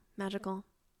 Yeah. Magical.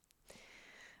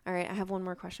 All right, I have one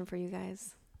more question for you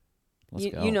guys.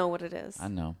 Let's go. You know what it is. I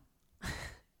know.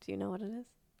 Do you know what it is?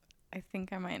 I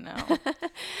think I might know.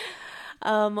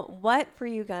 What for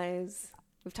you guys,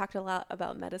 we've talked a lot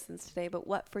about medicines today, but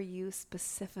what for you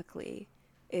specifically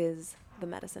is the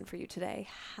medicine for you today?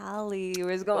 Hallie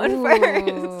was going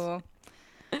first.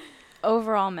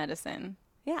 Overall medicine.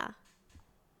 Yeah.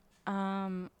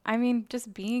 I mean,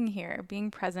 just being here,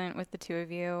 being present with the two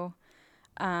of you.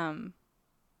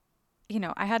 You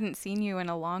know, I hadn't seen you in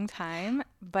a long time,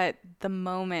 but the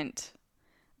moment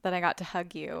that I got to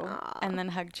hug you and then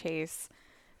hug Chase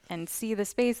and see the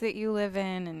space that you live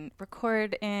in and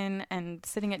record in and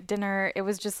sitting at dinner, it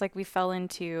was just like we fell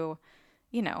into,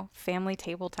 you know, family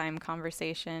table time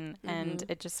conversation, and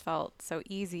it just felt so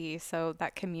easy. So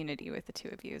that community with the two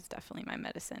of you is definitely my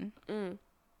medicine.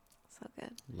 So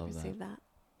good. Love Receive that.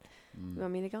 You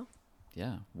want me to go?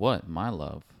 Yeah. What, my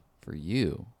love, for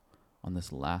you on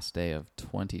this last day of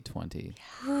 2020?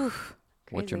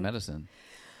 What's your medicine?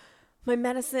 My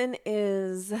medicine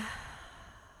is,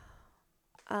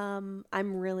 I'm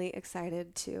really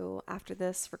excited to, after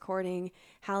this recording,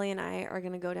 Hallie and I are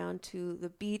going to go down to the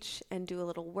beach and do a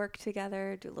little work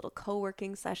together, do a little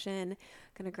co-working session.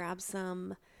 Going to grab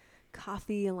some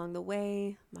coffee along the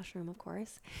way, mushroom, of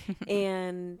course,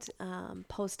 and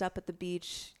post up at the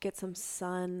beach, get some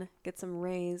sun, get some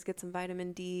rays, get some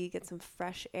vitamin D, get some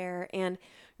fresh air. And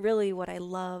really what I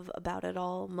love about it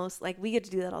all, most, like, we get to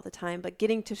do that all the time, but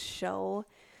getting to show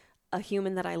a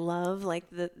human that I love, like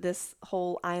this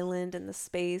whole island and the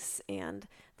space and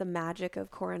the magic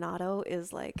of Coronado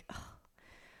is like,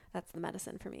 that's the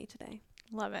medicine for me today.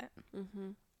 Love it.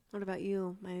 What about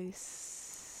you, my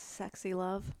sexy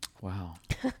love? Wow.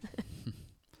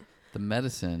 The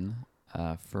medicine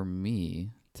for me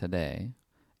today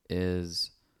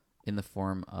is in the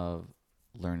form of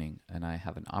learning, and I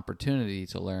have an opportunity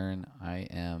to learn. I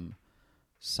am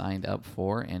signed up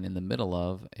for and in the middle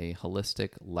of a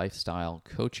holistic lifestyle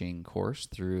coaching course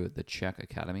through the Chek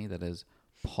Academy. That is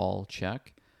Paul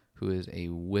Chek, who is a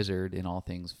wizard in all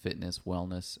things fitness,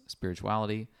 wellness,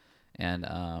 spirituality. And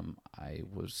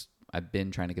I've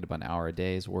been trying to get about an hour a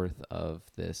day's worth of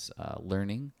this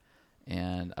learning,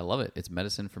 and I love it. It's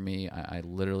medicine for me. I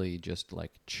literally just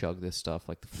like chug this stuff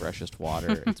like the freshest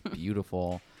water. It's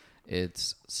beautiful.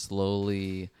 It's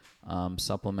slowly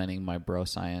supplementing my Bro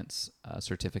Science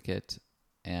certificate,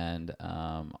 and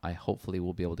I hopefully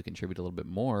will be able to contribute a little bit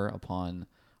more upon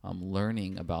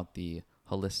learning about the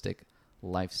holistic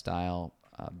lifestyle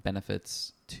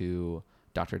benefits to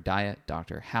Dr. Diet,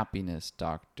 Dr. Happiness,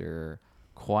 Dr.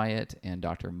 Quiet, and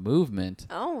Dr. Movement.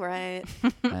 All right.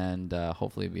 And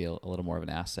hopefully be a little more of an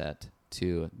asset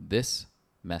to this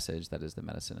message that is the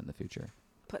medicine in the future.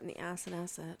 Putting the ass in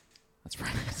asset. That's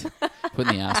right.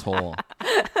 Putting the asshole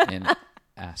in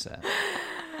asset.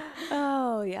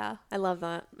 Oh, yeah. I love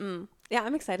that. Yeah,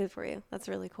 I'm excited for you. That's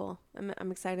really cool.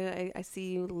 I'm excited. I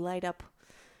see you light up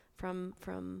from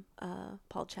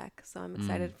Paul Chek. So I'm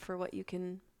excited for what you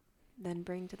can then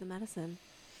bring to the medicine.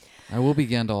 I will be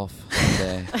Gandalf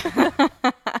someday.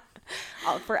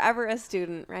 Forever a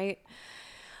student, right?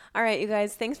 All right, you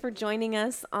guys, thanks for joining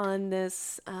us on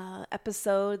this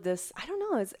episode. I don't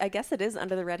know, I guess it is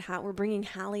Under the Red Hat. We're bringing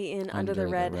Hallie in under the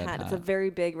red hat. It's a very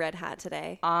big red hat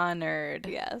today. Honored.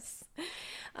 Yes.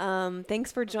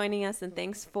 Thanks for joining us, and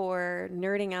thanks for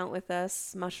nerding out with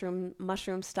us,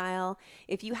 mushroom style.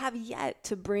 If you have yet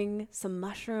to bring some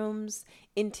mushrooms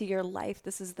into your life,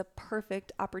 this is the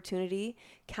perfect opportunity.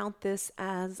 Count this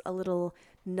as a little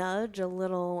nudge, a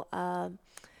little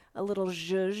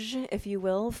zhuzh, if you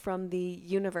will, from the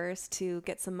universe to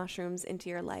get some mushrooms into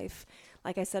your life.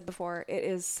 Like I said before, it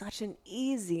is such an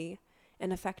easy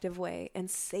and effective way and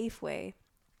safe way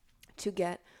to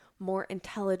get more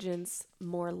intelligence,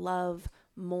 more love,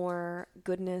 more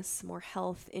goodness, more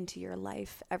health into your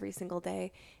life every single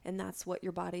day. And that's what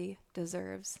your body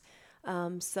deserves.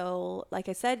 So like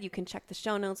I said, you can check the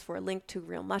show notes for a link to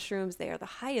Real Mushrooms. They are the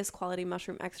highest quality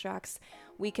mushroom extracts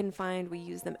we can find. We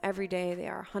use them every day. They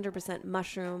are 100%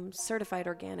 mushroom, certified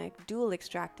organic, dual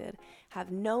extracted,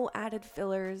 have no added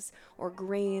fillers or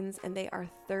grains, and they are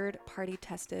third-party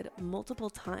tested multiple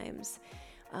times.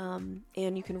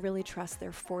 And you can really trust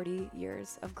their 40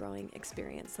 years of growing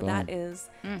experience. So that is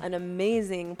an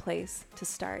amazing place to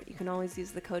start. You can always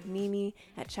use the code Mimi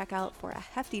at checkout for a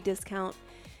hefty discount.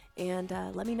 And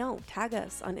let me know. Tag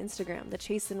us on Instagram, The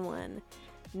Chasin' One,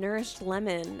 Nourished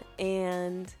Lemon,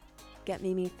 and Get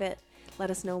Mimi Fit.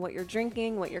 Let us know what you're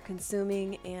drinking, what you're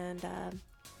consuming, and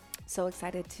so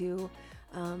excited to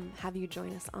have you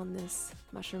join us on this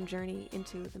mushroom journey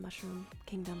into the mushroom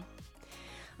kingdom.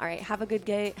 All right, have a good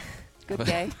day. Good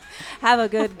gay. Have a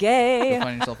good gay. Go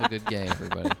find yourself a good gay,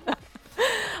 everybody.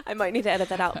 I might need to edit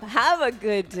that out. Have a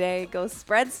good day. Go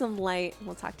spread some light.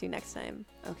 We'll talk to you next time.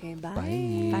 Okay, bye.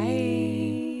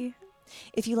 Bye.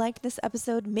 If you liked this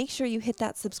episode, make sure you hit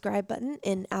that subscribe button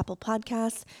in Apple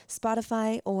Podcasts,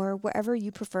 Spotify, or wherever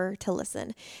you prefer to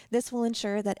listen. This will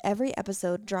ensure that every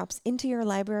episode drops into your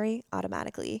library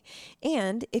automatically.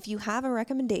 And if you have a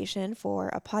recommendation for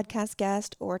a podcast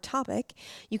guest or topic,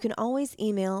 you can always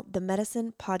email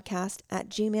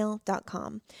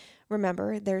themedicinepodcast@gmail.com.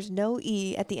 Remember, there's no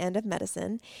E at the end of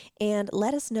medicine, and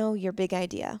let us know your big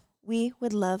idea. We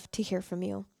would love to hear from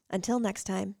you. Until next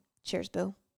time, cheers,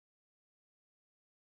 boo.